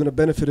radio is going to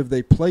benefit if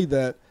they play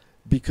that,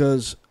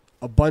 because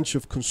a bunch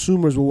of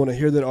consumers will want to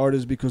hear that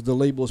artist because the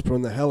label is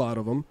putting the hell out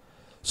of them.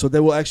 So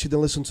they will actually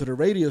then listen to the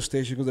radio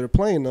station because they're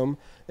playing them.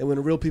 And when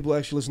the real people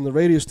actually listen to the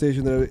radio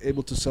station, they're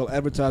able to sell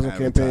advertising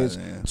campaigns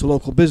to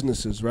local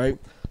businesses, right?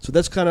 So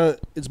that's kind of,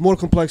 it's more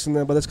complex than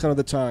that, but that's kind of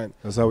the time.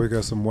 That's how we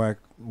got some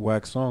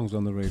whack songs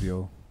on the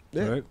radio,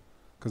 right?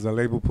 Because the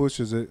label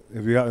pushes it.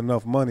 If you got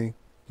enough money,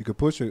 you could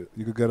push it.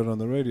 You could get it on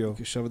the radio. You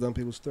could shove it down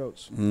people's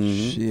throats.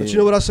 Mm-hmm. But you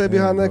know what I say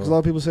behind that? Because a lot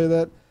of people say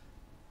that.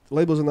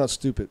 Labels are not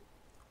stupid.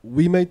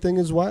 We may think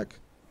it's whack,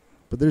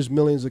 but there's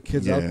millions of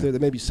kids out there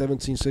that may be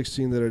 17,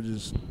 16 that are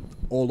just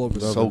all over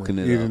soaking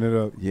it, eating it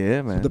up.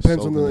 Yeah, man. It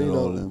depends on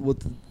what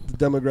the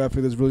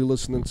demographic that's really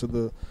listening to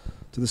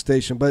the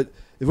station. But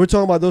if we're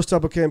talking about those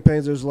type of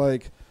campaigns, there's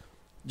like,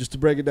 just to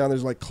break it down,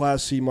 there's like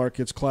Class C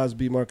markets, Class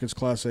B markets,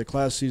 Class A.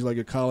 Class C is like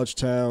a college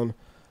town,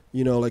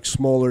 like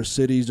smaller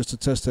cities just to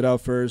test it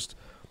out first.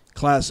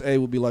 Class A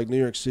would be like New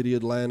York City,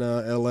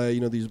 Atlanta, LA,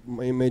 these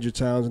major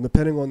towns. And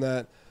depending on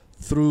that,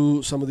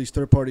 through some of these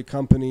third-party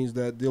companies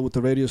that deal with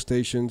the radio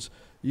stations,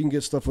 you can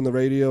get stuff on the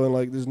radio, and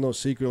like there's no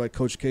secret. Like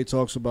Coach K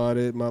talks about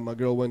it, my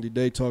girl Wendy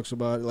Day talks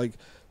about it.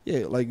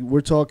 Like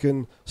we're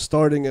talking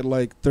starting at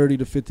like 30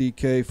 to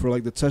 50K for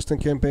like the testing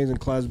campaigns in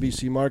Class B,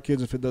 C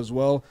markets. If it does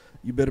well,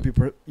 you better be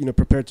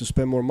prepared to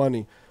spend more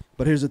money.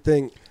 But here's the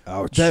thing: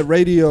 that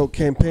radio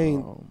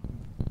campaign,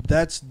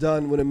 that's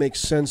done when it makes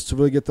sense to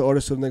really get the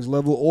artist to the next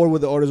level, or where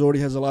the artist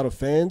already has a lot of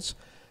fans.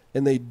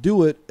 And they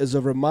do it as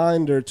a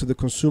reminder to the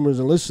consumers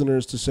and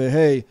listeners to say,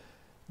 hey,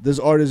 this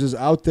artist is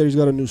out there. He's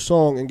got a new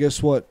song. And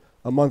guess what?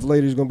 A month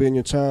later, he's going to be in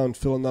your town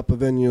filling up a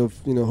venue of,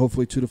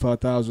 hopefully 2,000 to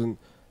 5,000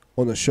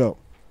 on the show.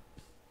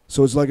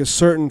 So it's like a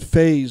certain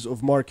phase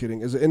of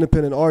marketing. As an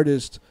independent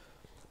artist,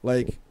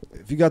 like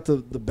if you got the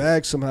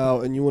bag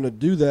somehow and you want to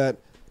do that,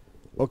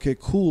 okay,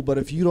 cool. But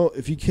if you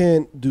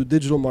can't do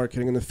digital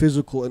marketing and the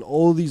physical and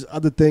all these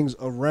other things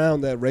around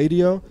that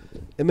radio,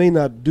 it may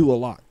not do a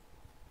lot.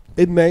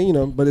 It may,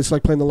 but it's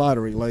like playing the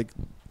lottery. Like,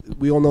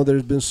 we all know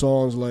there's been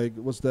songs like,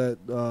 what's that,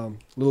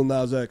 Lil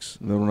Nas X.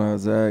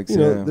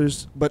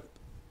 But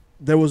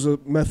there was a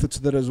method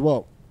to that as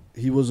well.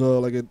 He was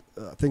an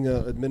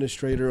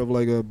administrator of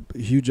like a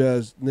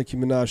huge-ass Nicki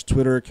Minaj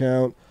Twitter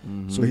account.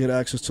 Mm-hmm. So he had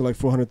access to like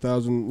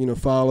 400,000,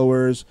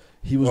 followers.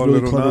 He was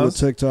really clever with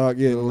TikTok.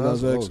 Yeah, Lil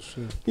Nas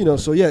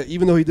X. So yeah,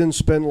 even though he didn't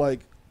spend like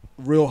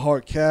real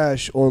hard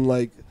cash on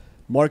like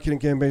marketing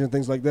campaigns and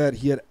things like that,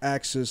 he had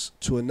access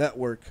to a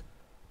network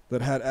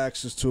that had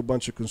access to a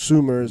bunch of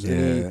consumers,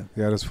 and he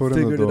had his foot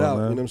figured in the door, it out.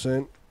 Man. You know what I'm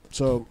saying?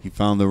 So he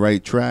found the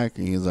right track,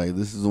 and he's like,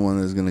 "This is the one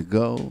that's gonna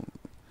go.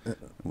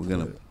 We're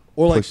gonna."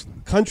 Or like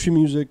country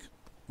music,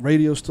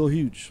 radio's still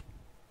huge.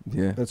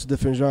 Yeah, that's a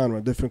different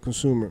genre, different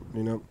consumer.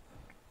 You know,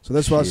 so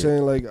that's why I'm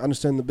saying like, I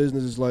understand the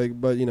business is like,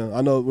 but you know,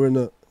 I know we're in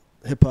the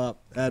hip hop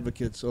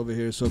advocates over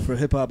here. So for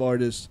hip hop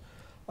artists,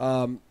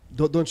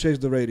 don't chase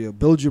the radio.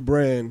 Build your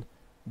brand,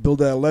 build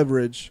that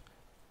leverage,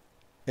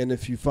 and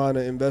if you find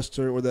an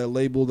investor or that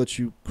label that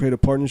you create a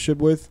partnership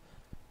with,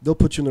 they'll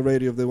put you in the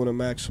radio if they want to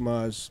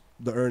maximize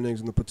the earnings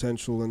and the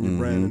potential and your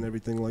brand and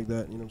everything like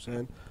that. You know what I'm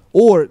saying?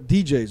 Or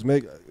DJs,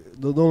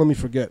 don't let me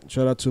forget.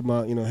 Shout out to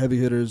my heavy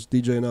hitters,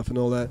 DJ Enough and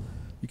all that.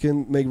 You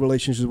can make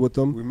relationships with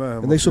them,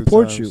 and they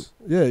support you.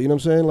 Yeah, you know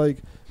what I'm saying? Like,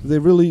 if they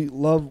really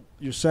love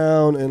your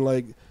sound, and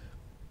like,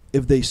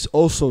 if they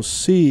also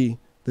see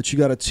that you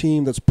got a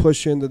team that's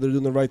pushing, that they're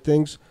doing the right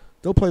things,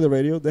 they'll play the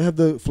radio. They have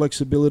the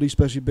flexibility,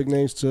 especially big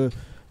names, to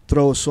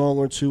throw a song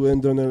or two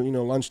in during their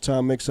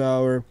lunchtime, mix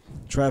hour,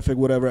 traffic,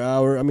 whatever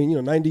hour. I mean,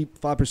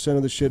 95%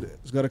 of the shit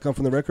has got to come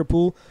from the record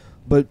pool,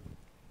 but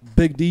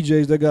big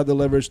DJs, they got the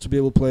leverage to be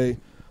able to play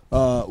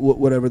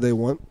whatever they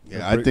want.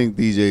 Yeah, I think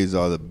DJs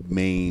are the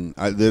main.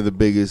 They're the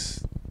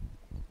biggest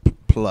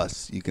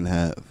plus you can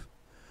have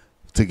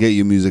to get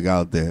your music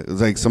out there.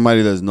 It's like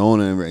somebody that's known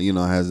and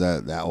has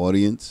that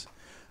audience.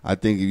 I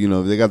think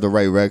if they got the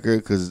right record,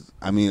 because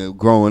I mean,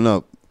 growing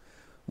up,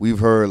 we've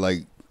heard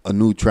like a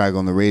new track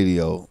on the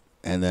radio,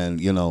 and then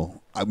I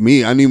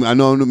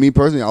know me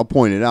personally, I'll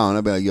point it out and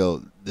I'll be like,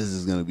 yo, this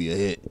is gonna be a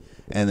hit,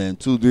 and then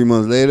 2-3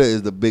 months later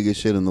is the biggest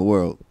shit in the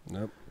world.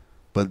 Yep.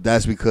 But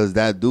that's because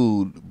that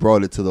dude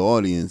brought it to the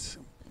audience,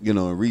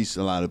 and reached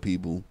a lot of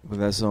people. But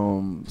that's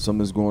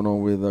something's going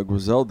on with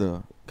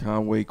Griselda.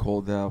 Conway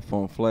called out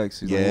Fun Flex.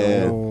 He's like,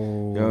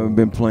 you haven't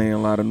been playing a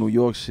lot of New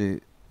York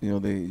shit.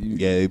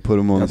 They put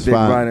him on the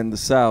spot. Right in the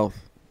South.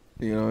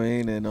 You know what I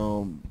mean? And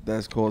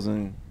that caused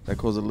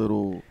a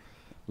little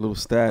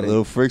static, a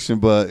little friction.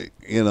 But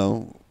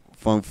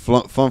Fun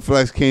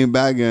Flex came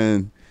back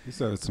and he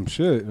started some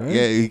shit. Right?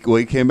 Yeah,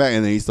 he came back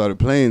and then he started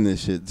playing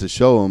this shit to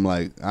show him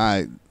like, all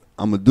right,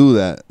 I'm gonna do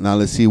that. Now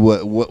let's see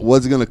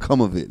what's gonna come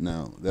of it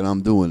now that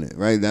I'm doing it.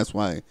 Right? That's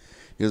why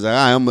he was like,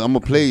 all right, I'm gonna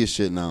play your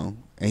shit now.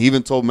 And he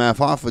even told Math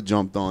Hoffa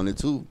jumped on it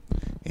too.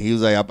 And he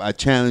was like, I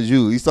challenge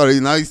you. He's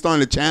starting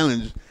to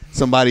challenge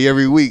somebody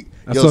every week.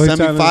 Yo, send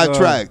me 5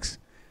 tracks.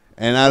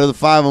 And out of the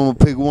 5, I'm going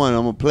to pick one.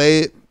 I'm going to play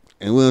it,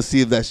 and we'll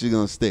see if that shit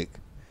going to stick.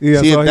 Yeah,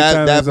 see if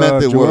that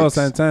method Joel works.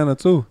 Santana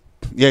too.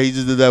 Yeah, he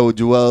just did that with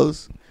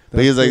Joel's.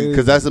 But he's like,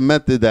 because that's a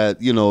method that,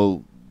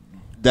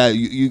 that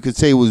you could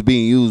say was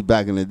being used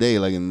back in the day,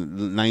 like in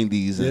the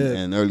 90s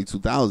and early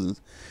 2000s.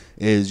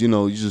 Is, you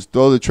just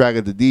throw the track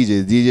at the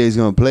DJ. The DJ is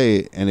going to play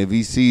it, and if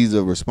he sees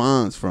a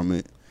response from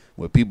it,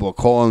 where people are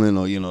calling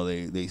or,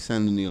 they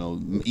sending,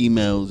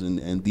 emails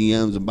and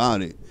DMs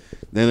about it,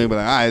 then they'll be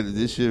like, all right,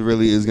 this shit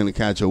really is going to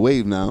catch a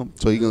wave now,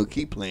 so you're going to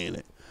keep playing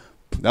it.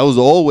 That was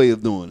the old way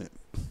of doing it.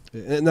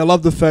 And I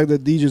love the fact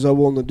that DJs are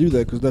willing to do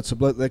that, because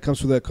that comes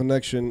from that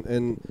connection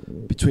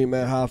and between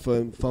Matt Hoffa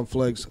and Fun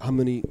Flex, how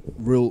many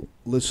real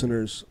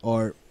listeners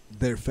are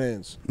their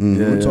fans.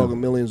 We're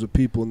talking millions of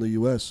people in the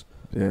U.S.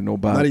 Yeah, no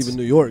bots. Not even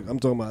New York. I'm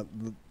talking about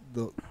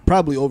the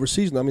probably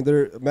overseas. I mean,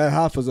 Matt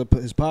Hoffa's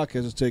his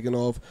podcast is taking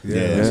off.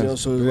 Yeah.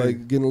 So it's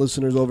like getting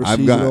listeners overseas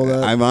and all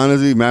that. I've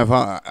honestly, Matt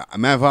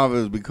Hoffa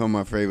has become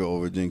my favorite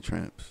over Drink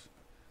Champs.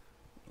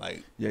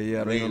 Like, I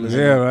don't right.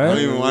 I don't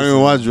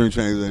even watch Drink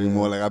Champs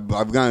anymore. Like,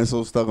 I've gotten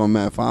so stuck on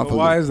Matt Hoffa. But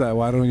why is that?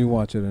 Why don't you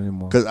watch it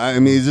anymore? Because I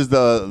mean, it's just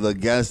the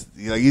guests.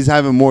 Like, he's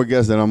having more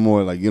guests that I'm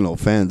more like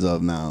fans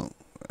of now.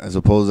 As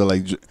opposed to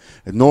like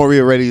Nori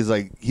already is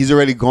like he's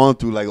already gone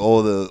through like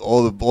all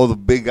the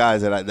big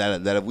guys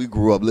that we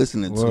grew up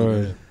listening to.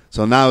 Word.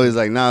 So now he's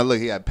like look,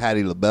 he had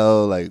Patti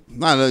LaBelle, like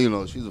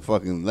she's a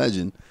fucking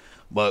legend,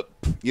 but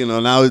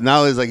now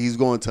it's like he's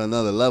going to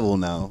another level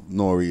now.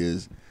 Nori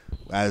is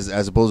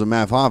as opposed to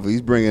Matt Hoffa,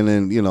 he's bringing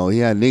in he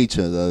had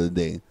Nature the other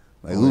day.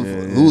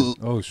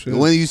 Like shit.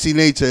 When you see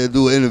Nature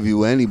do an interview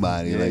with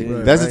anybody,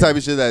 that's the type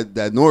of shit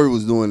that Nori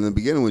was doing in the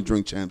beginning when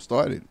Drink Champ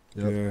started.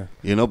 Yeah.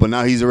 But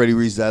now he's already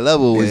reached that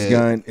level.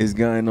 It's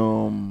gotten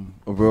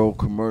a real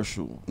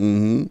commercial.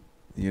 Mm-hmm.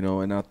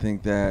 And I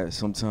think that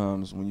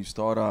sometimes when you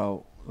start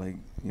out like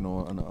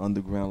on the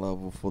underground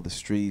level for the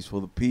streets, for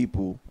the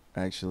people,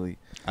 actually,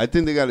 I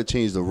think they got to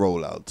change the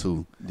rollout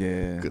too.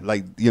 Yeah.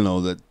 Like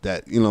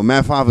that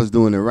Matt Hoffa's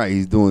doing it right.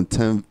 He's doing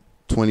 10,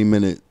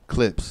 20-minute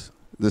clips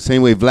the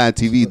same way Vlad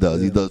TV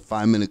does. He does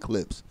 5-minute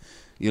clips.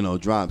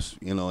 Drops,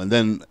 and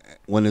then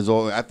when it's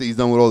all after he's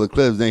done with all the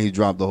clips, then he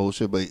dropped the whole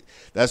shit. But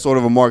that's sort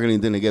of a marketing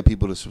thing to get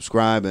people to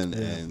subscribe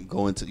and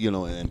go into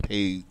and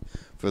pay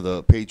for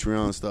the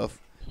Patreon stuff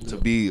to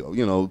be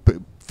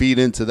feed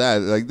into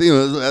that. Like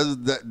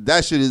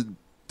that shit is,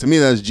 to me,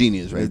 that's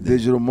genius right there.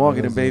 Digital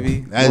marketing,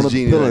 baby. That's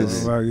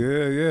genius. Right.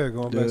 Yeah.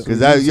 Going back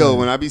because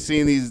when I be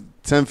seeing these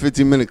 10,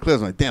 15-minute clips,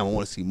 I'm like, damn, I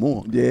want to see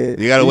more. Yeah.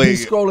 You gotta wait.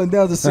 Scrolling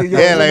down to see.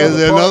 Yeah, like is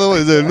there another one?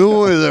 Is there a new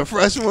one? Is there a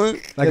fresh one?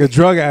 Like a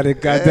drug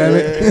addict,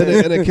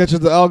 goddammit. And it catches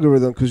the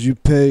algorithm because you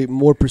pay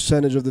more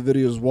percentage of the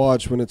videos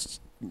watched when it's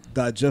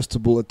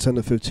digestible at 10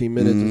 to 15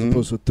 minutes as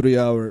opposed to a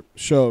 3-hour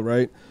show,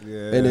 right?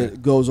 Yeah. And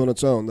it goes on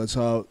its own. That's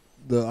how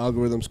the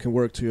algorithms can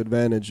work to your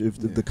advantage if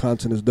the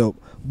content is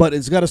dope. But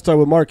it's got to start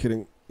with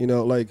marketing. You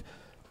know, like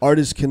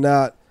artists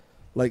cannot,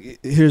 like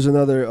here's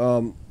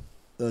another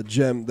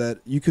gem that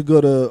you could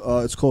go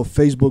to, it's called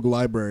Facebook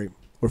Library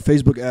or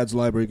Facebook Ads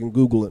Library. You can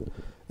Google it.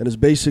 And it's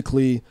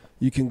basically,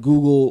 you can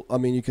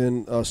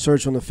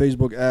search on the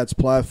Facebook Ads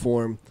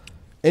platform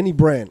any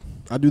brand.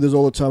 I do this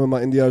all the time in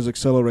my Indie Artist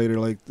Accelerator,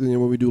 like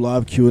when we do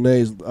live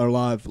Q&As, or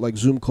live like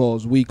Zoom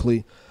calls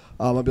weekly.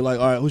 I'll be like,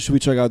 all right, who should we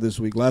check out this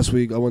week? Last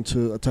week, I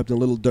typed in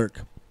Lil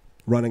Durk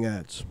running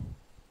ads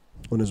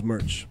on his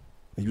merch.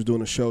 He was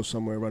doing a show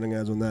somewhere running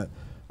ads on that.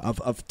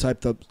 I've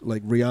typed up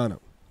like Rihanna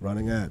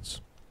running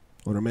ads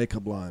on her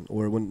makeup line,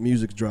 or when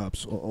music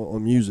drops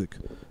on music.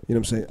 You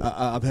know what I'm saying?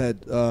 I've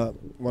had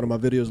one of my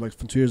videos like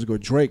from 2 years ago,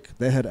 Drake,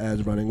 they had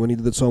ads running. When he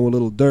did the song with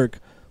Lil Durk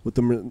with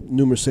the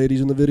new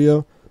Mercedes in the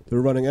video, they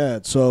were running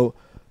ads. So,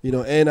 you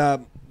know, and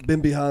I've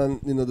been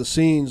behind, you know, the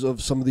scenes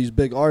of some of these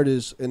big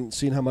artists and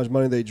seen how much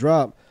money they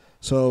drop.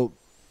 So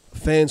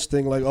fans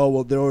think like, oh,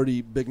 well, they're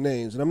already big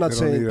names. And I'm not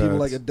saying people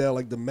like Adele,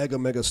 like the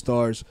mega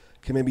stars,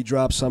 can maybe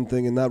drop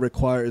something and not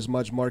require as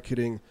much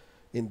marketing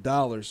in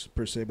dollars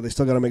per se, but they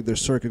still got to make their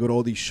circuit, go to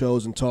all these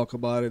shows and talk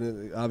about it,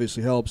 and it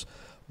obviously helps.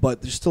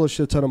 But there's still a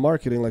shit ton of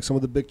marketing. Like some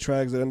of the big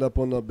tracks that end up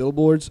on the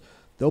billboards,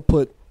 they'll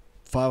put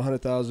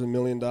 $500,000, $1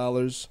 million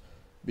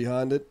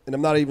behind it. And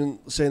I'm not even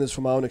saying this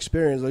from my own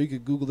experience. Like you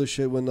could Google this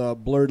shit when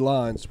Blurred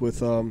Lines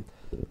with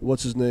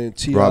what's his name,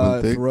 T.I.,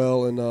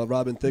 Pharrell, and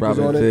Robin Thicke was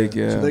on it.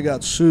 Yeah. So they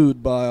got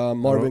sued by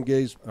Marvin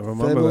Gaye's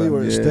family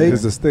or estate.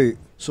 His estate.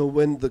 So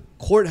when the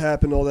court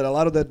happened, all that, a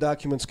lot of that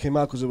documents came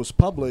out because it was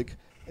public,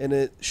 and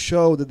it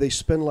showed that they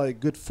spent like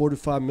good $4 to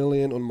 $5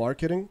 million on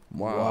marketing.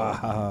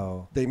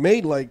 Wow. They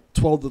made like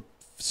 12 to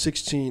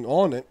 16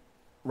 on it,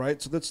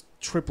 right? So that's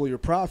triple your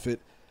profit.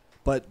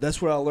 But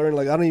that's where I learned,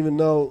 like, I don't even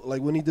know,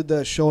 like, when he did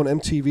that show on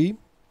MTV,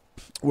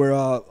 where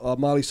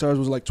Miley Cyrus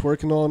was, like,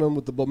 twerking on him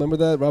with the, remember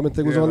that? Robin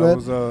Thicke was on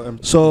that? That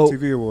was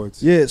MTV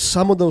Awards. Yeah,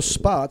 some of those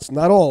spots,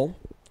 not all,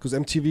 because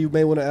MTV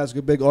may want to ask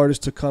a big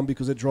artist to come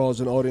because it draws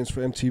an audience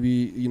for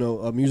MTV, you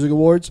know, music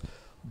awards.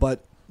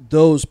 But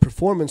those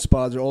performance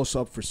spots are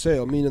also up for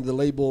sale, meaning the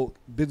label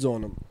bids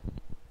on them.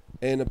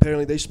 And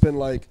apparently they spend,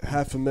 like,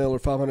 $500,000 or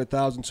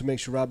 $500,000 to make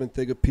sure Robin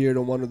Thicke appeared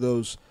on one of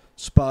those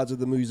spots of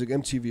the music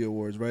MTV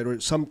Awards, right, or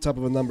some type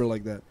of a number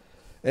like that.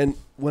 And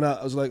when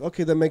I was like,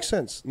 okay, that makes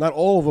sense. Not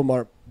all of them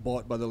are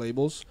bought by the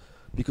labels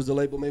because the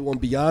label may want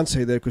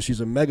Beyonce there because she's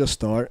a mega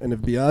star. And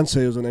if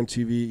Beyonce was on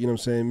MTV, you know what I'm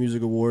saying,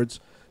 Music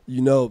Awards,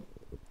 you know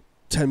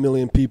 10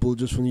 million people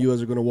just from the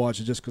U.S. are going to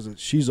watch it just because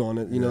she's on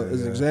it, you know,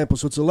 as an example.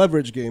 So it's a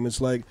leverage game. It's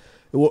like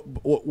it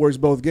works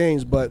both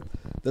games, but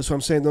that's what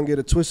I'm saying. Don't get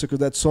it twisted because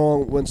that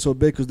song went so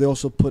big because they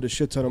also put a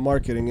shit ton of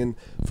marketing. And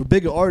for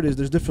bigger artists,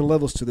 there's different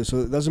levels to this. So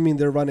it doesn't mean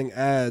they're running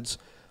ads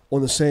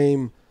on the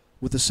same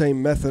with the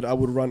same method I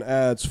would run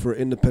ads for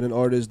independent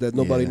artists that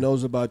nobody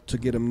knows about to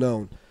get them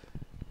known.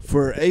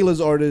 For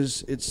A-list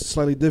artists, it's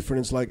slightly different.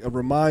 It's like a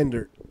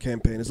reminder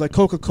campaign. It's like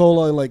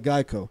Coca-Cola and like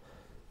Geico.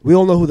 We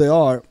all know who they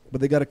are,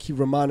 but they got to keep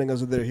reminding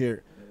us that they're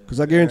here. Because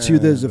I guarantee you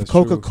this, if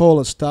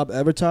Coca-Cola stopped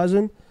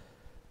advertising,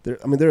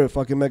 they're a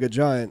fucking mega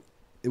giant.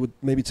 It would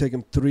maybe take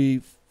them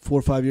 3,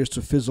 4, 5 years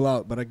to fizzle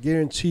out. But I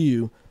guarantee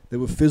you they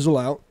would fizzle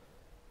out.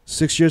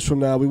 6 years from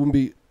now, we wouldn't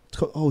be,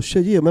 oh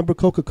shit, yeah, remember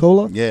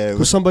Coca-Cola? Yeah.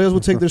 Because somebody else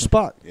would take their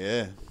spot.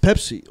 Yeah.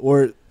 Pepsi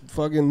or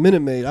fucking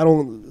Minute Maid.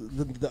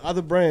 The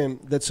other brand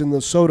that's in the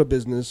soda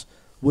business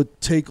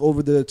would take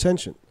over the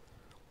attention.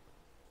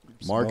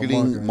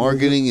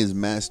 Marketing is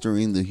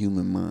mastering the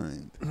human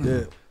mind.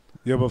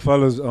 Yeah, but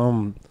fellas,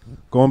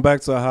 going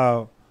back to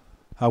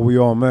how we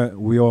all met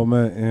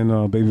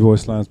in Baby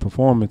Voice Line's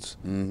performance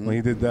when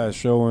he did that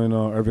show in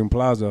Irving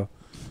Plaza.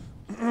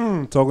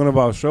 Talking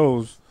about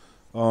shows,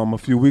 a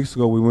few weeks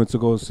ago we went to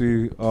go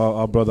see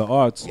our brother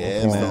Arts.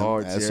 Yeah,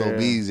 man.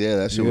 SOBs,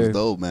 that shit was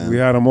dope, man. We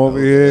had him over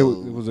here.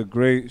 Dope. It was a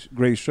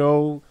great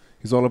show.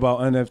 He's all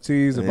about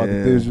NFTs, about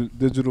the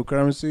digital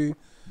currency.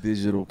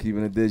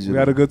 Keeping it digital. We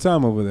had a good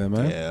time over there,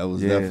 man. Yeah, it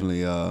was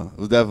definitely.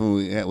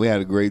 We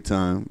had a great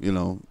time. You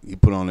know, he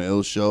put on an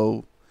ill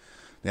show.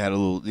 They had a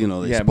little, you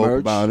know, they spoke merch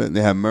about it.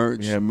 They had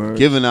merch. They were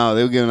giving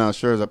out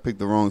shirts. I picked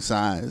the wrong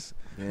size.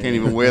 Can't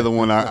even wear the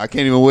one I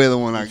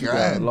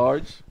grabbed.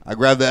 Large? I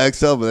grabbed the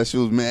XL, but that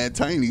shit was mad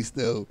tiny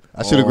still.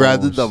 I should have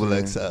grabbed the double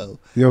XL.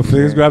 Yo,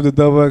 Figgs grabbed the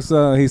double XL,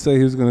 and he said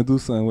he was going to do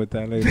something with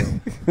that later.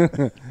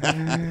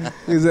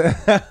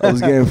 I was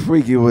getting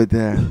freaky with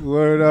that.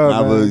 Word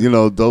up, man. But, you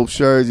know, dope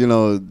shirts, you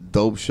know,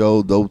 dope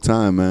show, dope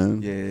time,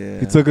 man. Yeah.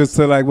 He took us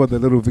to, like, the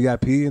little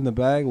VIP in the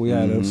bag. We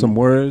had some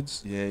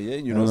words. Yeah.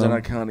 You know, it's an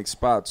iconic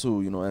spot,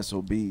 too. You know,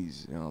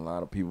 SOBs. You know, a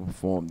lot of people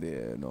performed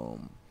there,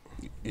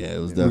 yeah, it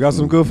was definitely. We got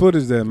some good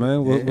footage there,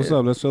 man. What's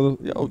up? Let's show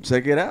Yo,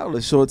 check it out.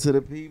 Let's show it to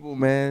the people,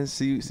 man.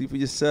 See for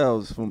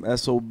yourselves from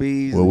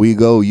SOBs. Where we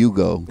go, you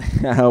go.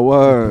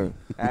 Word.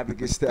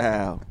 Advocate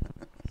style.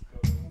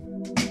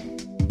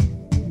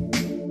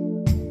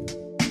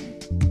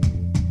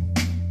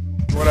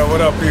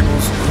 What up,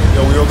 peoples?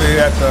 Yo, we over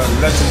here at the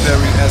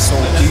legendary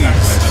SOBs.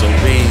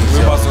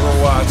 We're about to go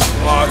watch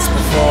Arts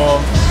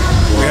perform.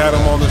 We had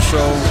him on the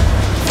show.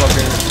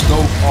 Fucking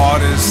dope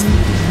artist.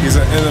 He's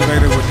an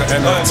innovator with the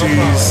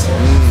NFTs.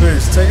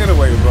 Fish, take it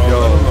away, bro.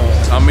 Yo,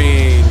 I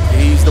mean,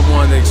 he's the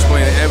one that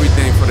explaining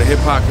everything for the hip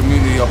hop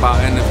community about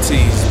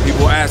NFTs.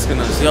 People asking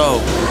us, yo,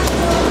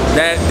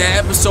 that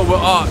episode with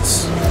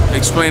Arts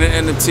explaining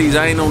NFTs.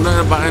 I ain't know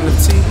nothing about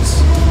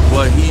NFTs,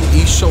 but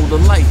he showed the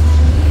light,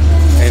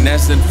 and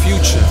that's the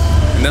future,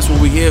 and that's what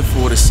we're here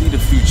for, to see the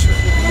future.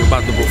 We're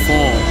about to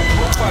perform.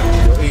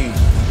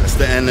 That's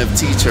the NF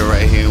teacher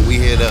right here. We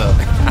here to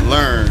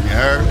learn, you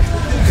heard?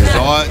 It's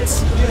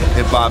Arts,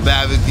 hip hop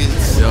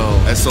advocates,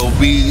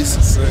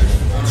 SOBs.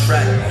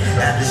 Track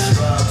at the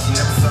shrubs, you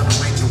never felt the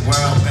way to the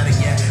world. Better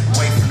yet,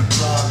 away from the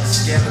plug,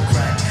 scared the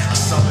crack. I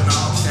sold an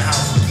auction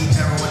house, keep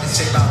hearing what they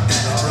say about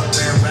that.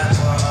 Brooklyn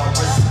rapper,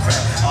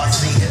 aristocrat,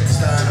 RC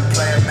hipster and a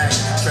player match.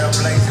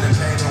 Trailblazing and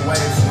paving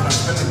waves. When I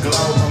spin the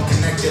globe, I'm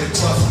connected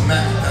across the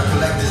map. Now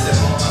collectors that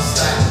bought my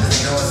stack,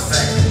 they know it's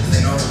fact, they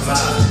know the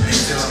vibe, they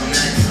feel I'm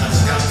next. I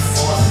just got the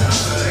force and I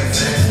feel they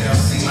vex. They don't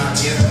see my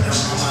gift, they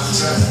don't know my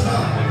stress.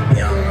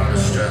 Yeah, I don't know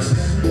the stress.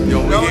 Yo,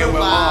 we here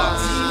with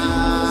Arts.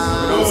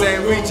 You know what I'm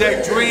saying?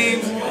 Reject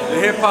Dreams, the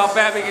hip hop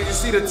advocate. You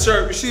see the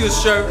shirt, you see the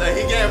shirt.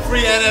 He getting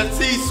free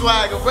NFT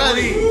swag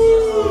already.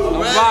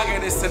 I'm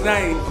rocking this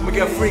tonight. I'm gonna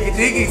get freaky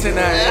diggy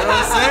tonight. You know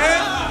what I'm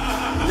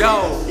saying?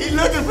 Yo. He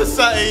looking for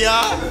something,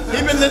 y'all.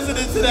 He been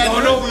listening to that.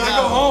 No, when I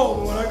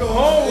go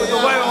home with the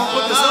way I'm gonna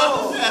put this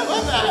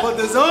on. Put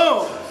this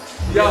on.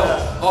 Yo,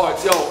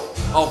 Arts, yo.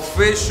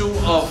 Official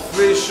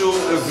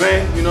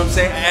event, you know what I'm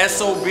saying?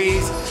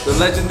 SOBs, the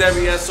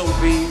legendary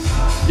SOBs.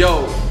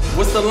 Yo,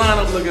 what's the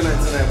lineup looking at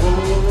tonight?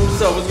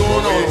 What's up? What's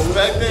going on?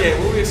 Yeah,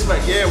 what we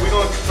expecting? Yeah, we're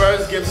going to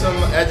first give some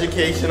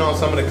education on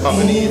some of the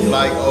companies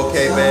like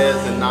OK Bears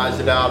and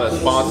Najidal that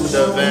sponsor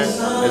the event,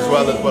 as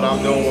well as what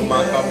I'm doing with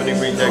my company,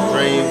 Reject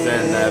Dreams,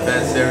 and the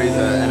event series,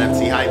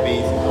 NFT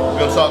Hypebeats. We're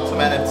going to talk some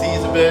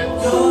NFTs a bit.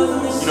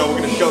 You know, we're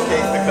going to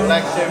showcase the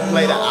collection,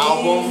 play the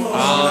album. You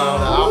know,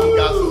 the album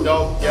got some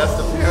dope guest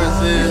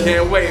appearances.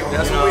 Can't wait.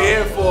 That's what we're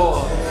here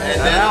for.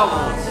 And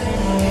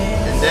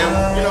then,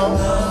 you know,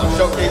 I'm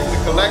showcasing the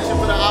collection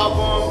for the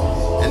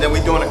album, and then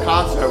we're doing a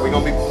concert. We're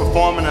gonna be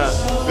performing a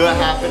good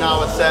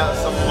half-an-hour set of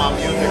some of my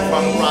music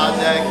from the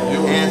project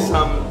and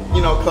some,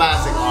 you know,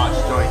 classic arts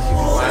joints.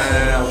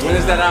 Wow. When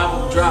is that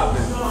album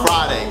dropping?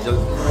 Friday.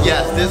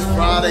 Yes, this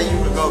Friday. You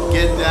can go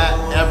get that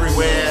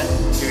everywhere.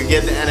 You can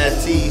get the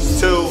NFTs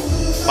too.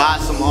 Buy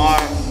some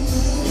art.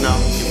 You know,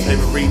 your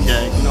favorite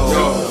reject. You know,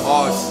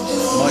 Arts.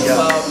 Much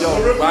love. Yo,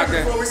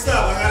 rockin'. Before we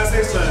stop, I gotta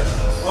say something.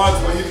 Arts,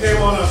 when you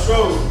came on our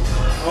show,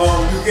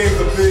 you gave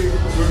a big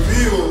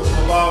reveal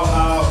about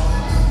how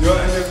your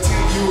NFT,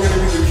 you were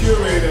gonna be the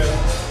curator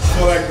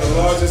for like the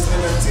largest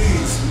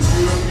NFTs.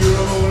 You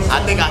remember what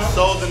I think I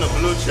sold in a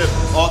blue chip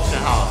auction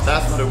house.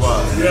 That's what it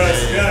was.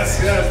 Yes.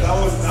 That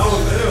was ill,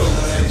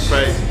 man. It's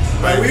crazy.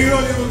 Like we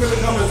don't even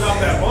gonna come and drop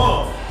that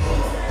bomb.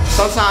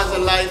 Sometimes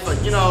in life,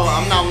 you know,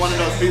 I'm not one of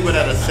those people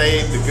that are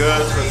saved the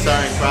goods for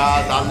certain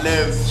crowds. I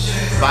live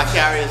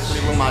vicariously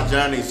with my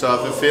journey, so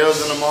if it feels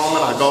in the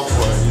moment, I go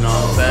for it, you know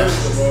what I'm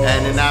saying?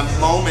 And in that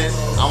moment,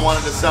 I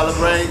wanted to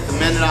celebrate. The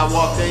minute I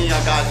walked in, y'all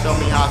guys showed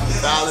me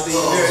hospitality.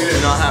 You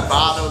know, I had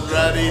bottles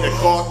ready, the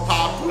cork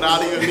popped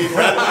without even me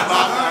ready to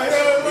pop.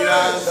 You know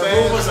what I'm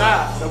saying?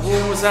 The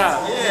boom was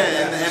hot.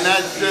 Yeah, and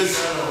that's just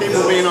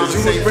people being on the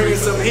You was same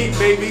bringing some heat,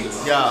 baby.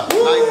 Yeah,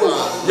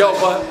 likewise. Yo,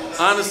 but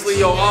honestly,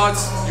 yo,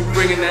 Arts, you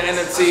bringing the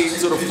NFT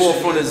to the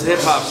forefront of this hip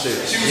hop shit.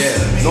 Yeah.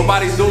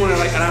 Nobody's doing it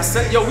like, and I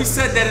said, yo, we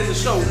said that in the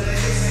show.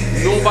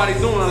 Nobody's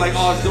doing it like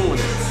Arts doing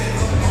it.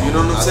 You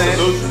know what I'm saying?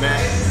 Absolutely, man.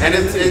 And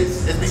it's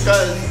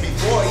because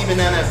before even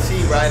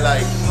NFT, right?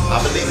 Like, I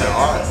believe in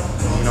art.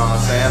 You know what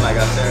I'm saying? Like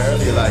I said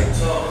earlier, like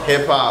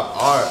hip hop,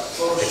 art,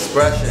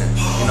 expression.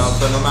 You know,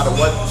 so no matter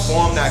what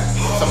form that,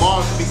 some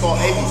art could be called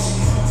ABC.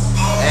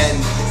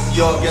 And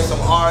you'll get some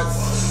arts,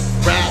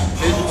 rap,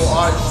 visual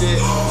art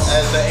shit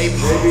as the ABC.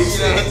 You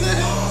know what I'm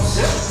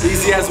saying?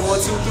 Easy as 1,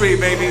 2, 3,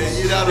 baby.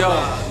 You know what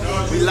I'm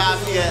saying? We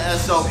live here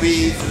at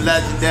SOBs,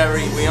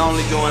 legendary. We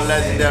only doing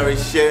legendary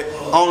shit.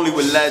 Only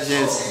with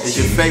legends. It's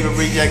your favorite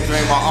Reject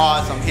Dream or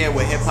Arts. I'm here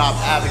with hip hop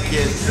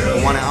advocates, the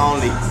one and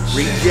only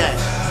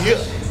Reject. Yeah.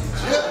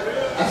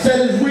 I said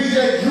there's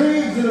Reject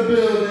Dreams in the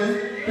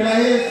building. Can I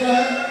hear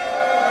something?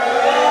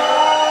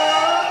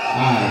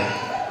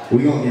 Alright,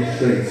 we're gonna get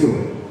straight to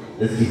it.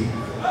 Let's get it.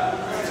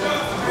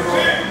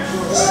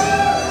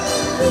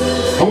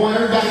 I want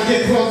everybody to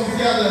get close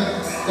together.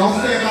 Don't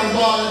stand on the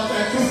bar.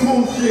 That's too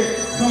cool shit.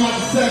 Come out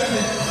the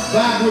section.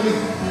 Vibe with me.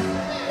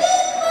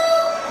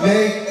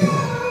 Make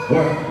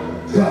work.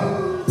 Go.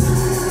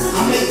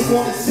 I make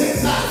more than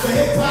 6 hours for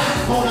hip hop.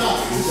 Hold up.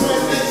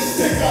 Straight make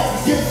stick up.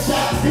 Give a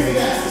shot. Give me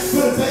that.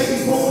 Put a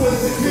baby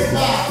boomers and hip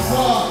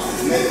hop.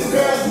 Make the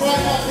girls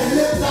wind up and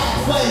lip lock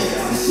play.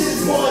 This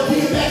shit's more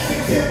DMX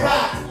than hip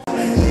hop.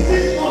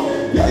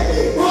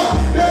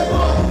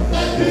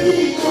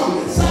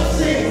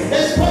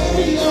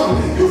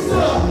 Used to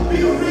be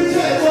a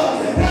reject,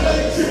 now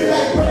they treat me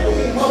like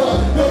Brady. Hold up,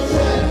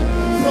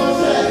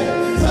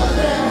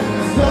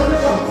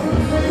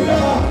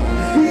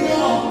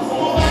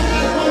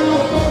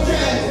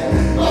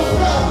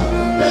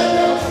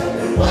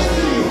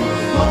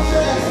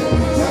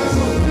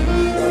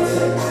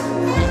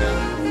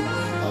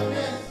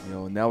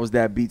 was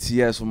that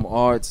BTS from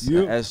Arts,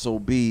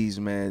 SOBs,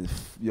 man.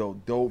 Yo,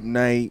 dope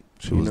night.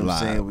 She was what I'm live.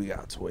 saying? We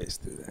got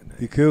twisted that night.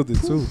 He killed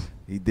it too.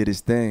 He did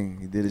his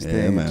thing.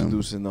 Man.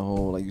 Introducing the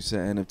whole, like you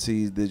said,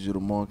 NFTs,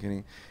 digital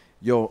marketing.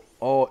 Yo,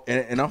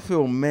 and I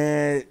feel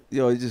mad.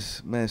 Yo, it's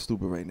just mad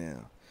stupid right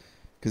now.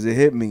 Because it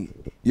hit me.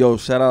 Yo,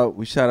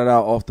 we shouted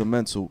out Off the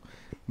Mental.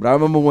 But I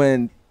remember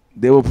when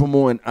they were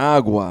promoting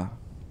Agua,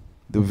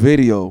 the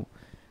video,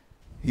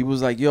 he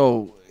was like,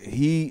 yo,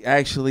 he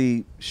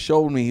actually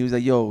showed me. He was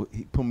like, yo,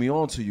 he put me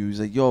on to you. He's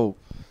like, yo,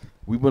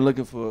 we've been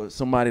looking for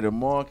somebody to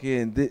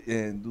market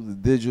and do the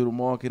digital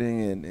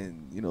marketing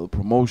and you know, the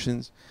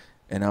promotions.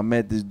 And I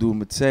met this dude,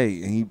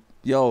 Matej, and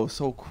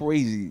so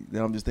crazy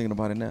that I'm just thinking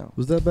about it now.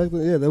 Was that back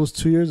then? Yeah, that was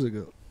 2 years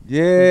ago.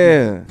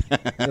 Yeah.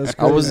 That's crazy.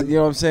 I was, you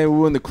know what I'm saying? We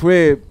were in the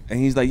crib, and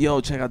he's like,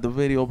 yo, check out the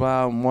video,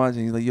 bro. I'm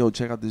watching. He's like, yo,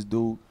 check out this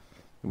dude.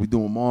 And we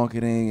doing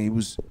marketing. And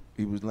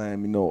he was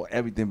letting me know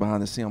everything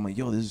behind the scene. I'm like,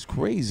 yo, this is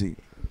crazy.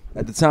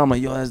 At the time, I'm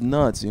like, yo, that's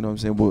nuts. You know what I'm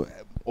saying? But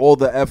all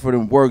the effort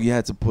and work you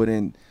had to put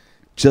in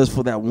just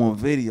for that one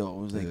video.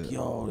 It was like,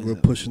 yo. We're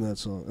pushing that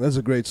song. That's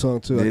a great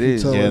song, too. It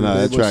is. Yeah,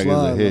 that track is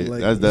a hit.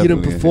 Like, That's you didn't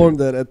definitely perform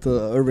that at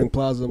the Irving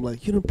Plaza. I'm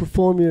like, you didn't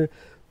perform your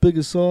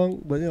biggest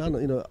song? But, I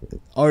know,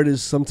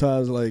 artists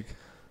sometimes like,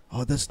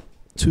 oh, that's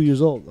 2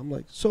 years old. I'm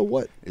like, so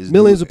what?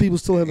 Millions of people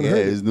still haven't heard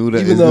it. It's new to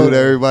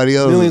everybody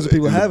else. Millions of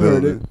people have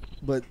heard it,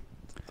 but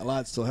a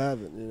lot still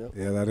haven't,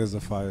 Yeah, that is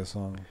a fire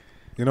song.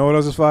 You know what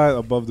else is fire?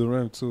 Above the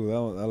Rim, too.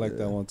 That one, I like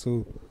that one,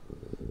 too.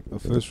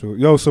 Official.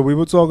 Yo, so we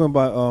were talking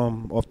about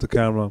off the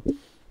camera,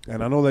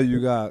 and I know that you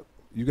got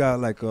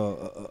like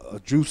a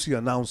juicy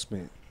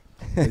announcement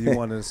that you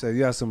wanted to say. You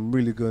got some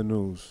really good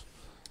news.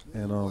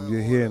 And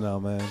you're here now,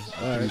 man.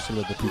 All right. You should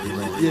let the people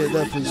know. Yeah,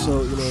 definitely.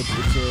 So, it's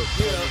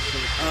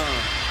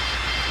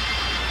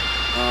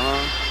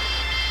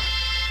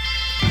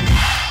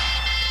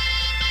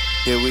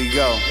Here we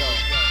go.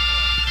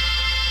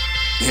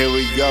 Here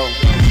we go.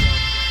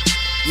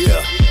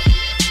 Yeah.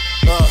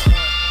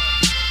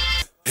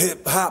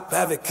 Hip hop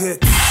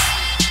advocates.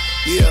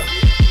 Yeah.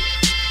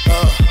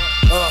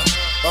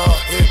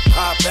 Hip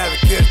hop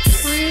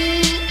advocates.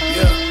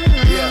 Yeah.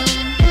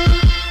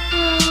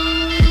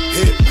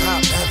 Hip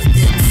hop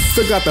advocates.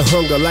 Still got the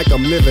hunger like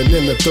I'm living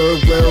in the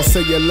third world.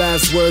 Say your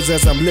last words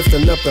as I'm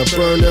lifting up the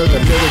burner. The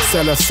lyrics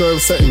that I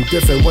serve something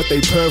different, what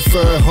they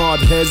prefer. Hard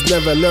heads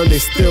never learn, they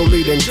still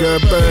leading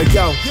Gerber.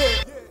 Yo.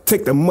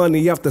 Take the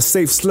money off the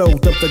safe slow,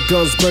 dump the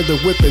guns, burn the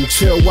whip and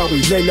chill while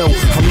we lay low.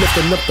 I'm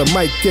lifting up the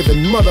mic,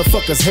 giving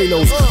motherfuckers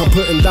halos. I'm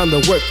putting down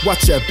the work,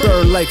 watch it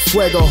burn like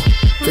fuego.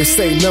 They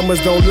say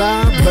numbers don't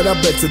lie, but I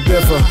bet to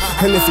differ.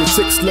 And if your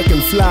chick's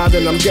looking fly,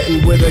 then I'm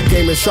getting with a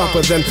game is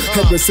sharper than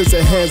head with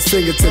scissor hands,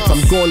 fingertips.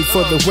 I'm going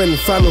for the win,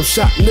 final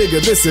shot,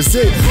 nigga, this is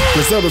it.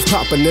 Results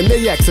popping and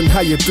they asking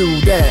how you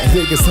do that.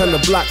 Niggas on the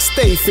block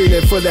stay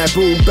feeling for that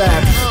boom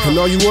bap. And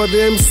all you other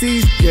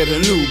MCs, get a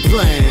new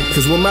plan.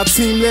 Cause when my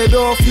team let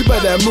off, you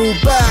better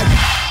move back.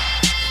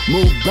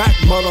 Move back,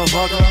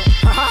 motherfucker.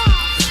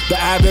 The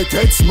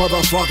advocates,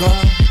 motherfucker.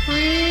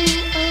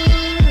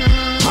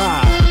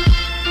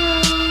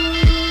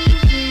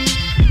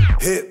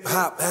 Hip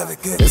hop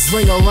advocates. Let's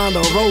ring around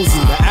the Rosie.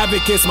 The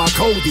advocates, my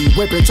Cody.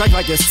 Whipping track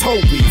like it's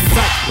Toby.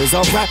 Fact is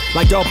a rap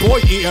like your boy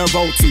eating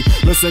roti.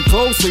 Listen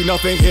closely,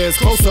 nothing here is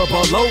closer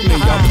below me.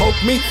 Y'all poke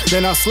me,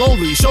 then I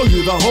slowly show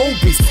you the whole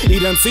beast.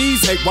 Eat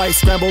MCs, egg white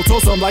scramble,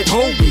 toast them like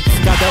Hobie.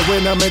 Got that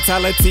winner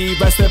mentality,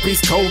 rest in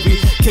peace Kobe.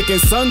 Kicking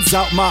sons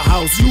out my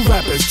house, you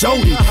rappers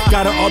Jody.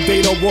 Gotta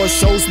update award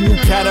shows, new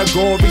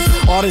categories.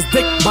 All this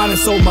dick buying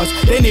so much,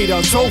 they need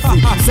a trophy.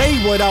 Say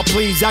what I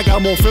please, I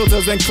got more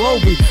filters than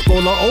Chloe.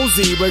 Roll a OZ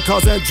with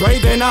cousin Dre,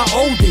 then I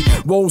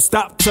OD. Won't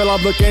stop till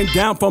I'm looking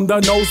down from the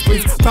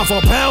nosebleeds. Pound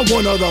for pound,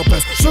 one of the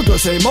best. Sugar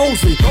Shay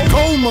Mosley,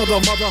 cold mother,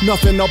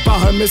 nothing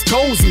about her Miss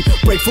Cozy.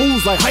 Break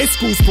fools like high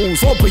school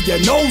spoons, open your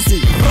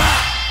nosy.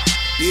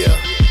 Yeah.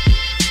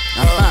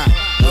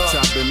 What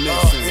y'all been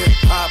missing? Hip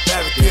hop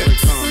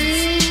advocates.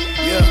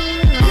 Yeah.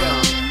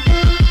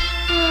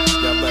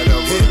 Y'all better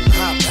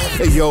run.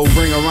 Hey yo,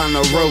 bring around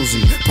the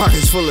Rosie,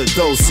 pockets full of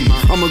dosey.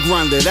 I'ma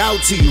grind it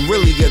out till you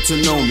really get to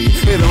know me.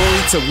 It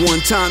only took one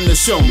time to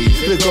show me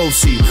the go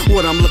see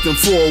what I'm looking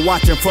for.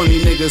 Watching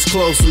funny niggas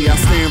closely, I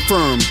stand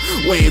firm,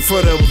 waiting for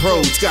the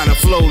approach. Gotta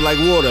flow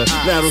like water,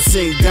 that'll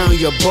sink down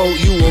your boat.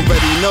 You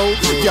already know,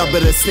 y'all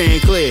better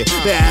stand clear.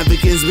 The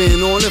advocates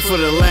been on it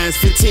for the last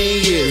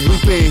 15 years. We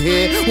been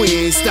here, we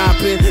ain't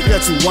stopping.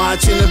 Got you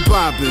watching and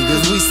bopping,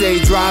 cause we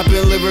stay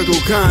dropping lyrical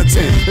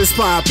content. It's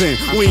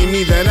popping, we ain't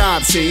need that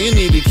option. You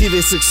need to keep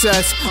it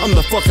success. I'm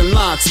the fucking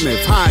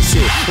locksmith. Hot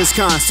shit, it's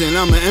constant.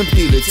 I'ma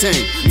empty the tank,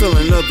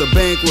 filling up the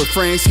bank with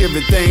francs.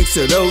 Giving thanks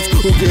to those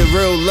who give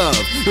real love.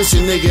 It's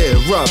your nigga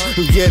Erupt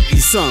who get me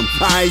some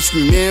ice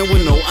cream man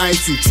with no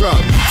ice cream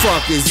truck.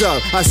 Fuck is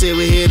up. I say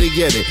we're here to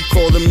get it.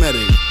 Call the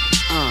medic.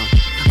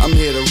 I'm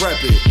here to rep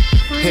it.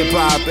 Hip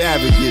hop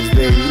advocates,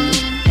 baby.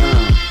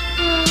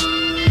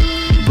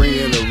 Bring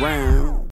it around.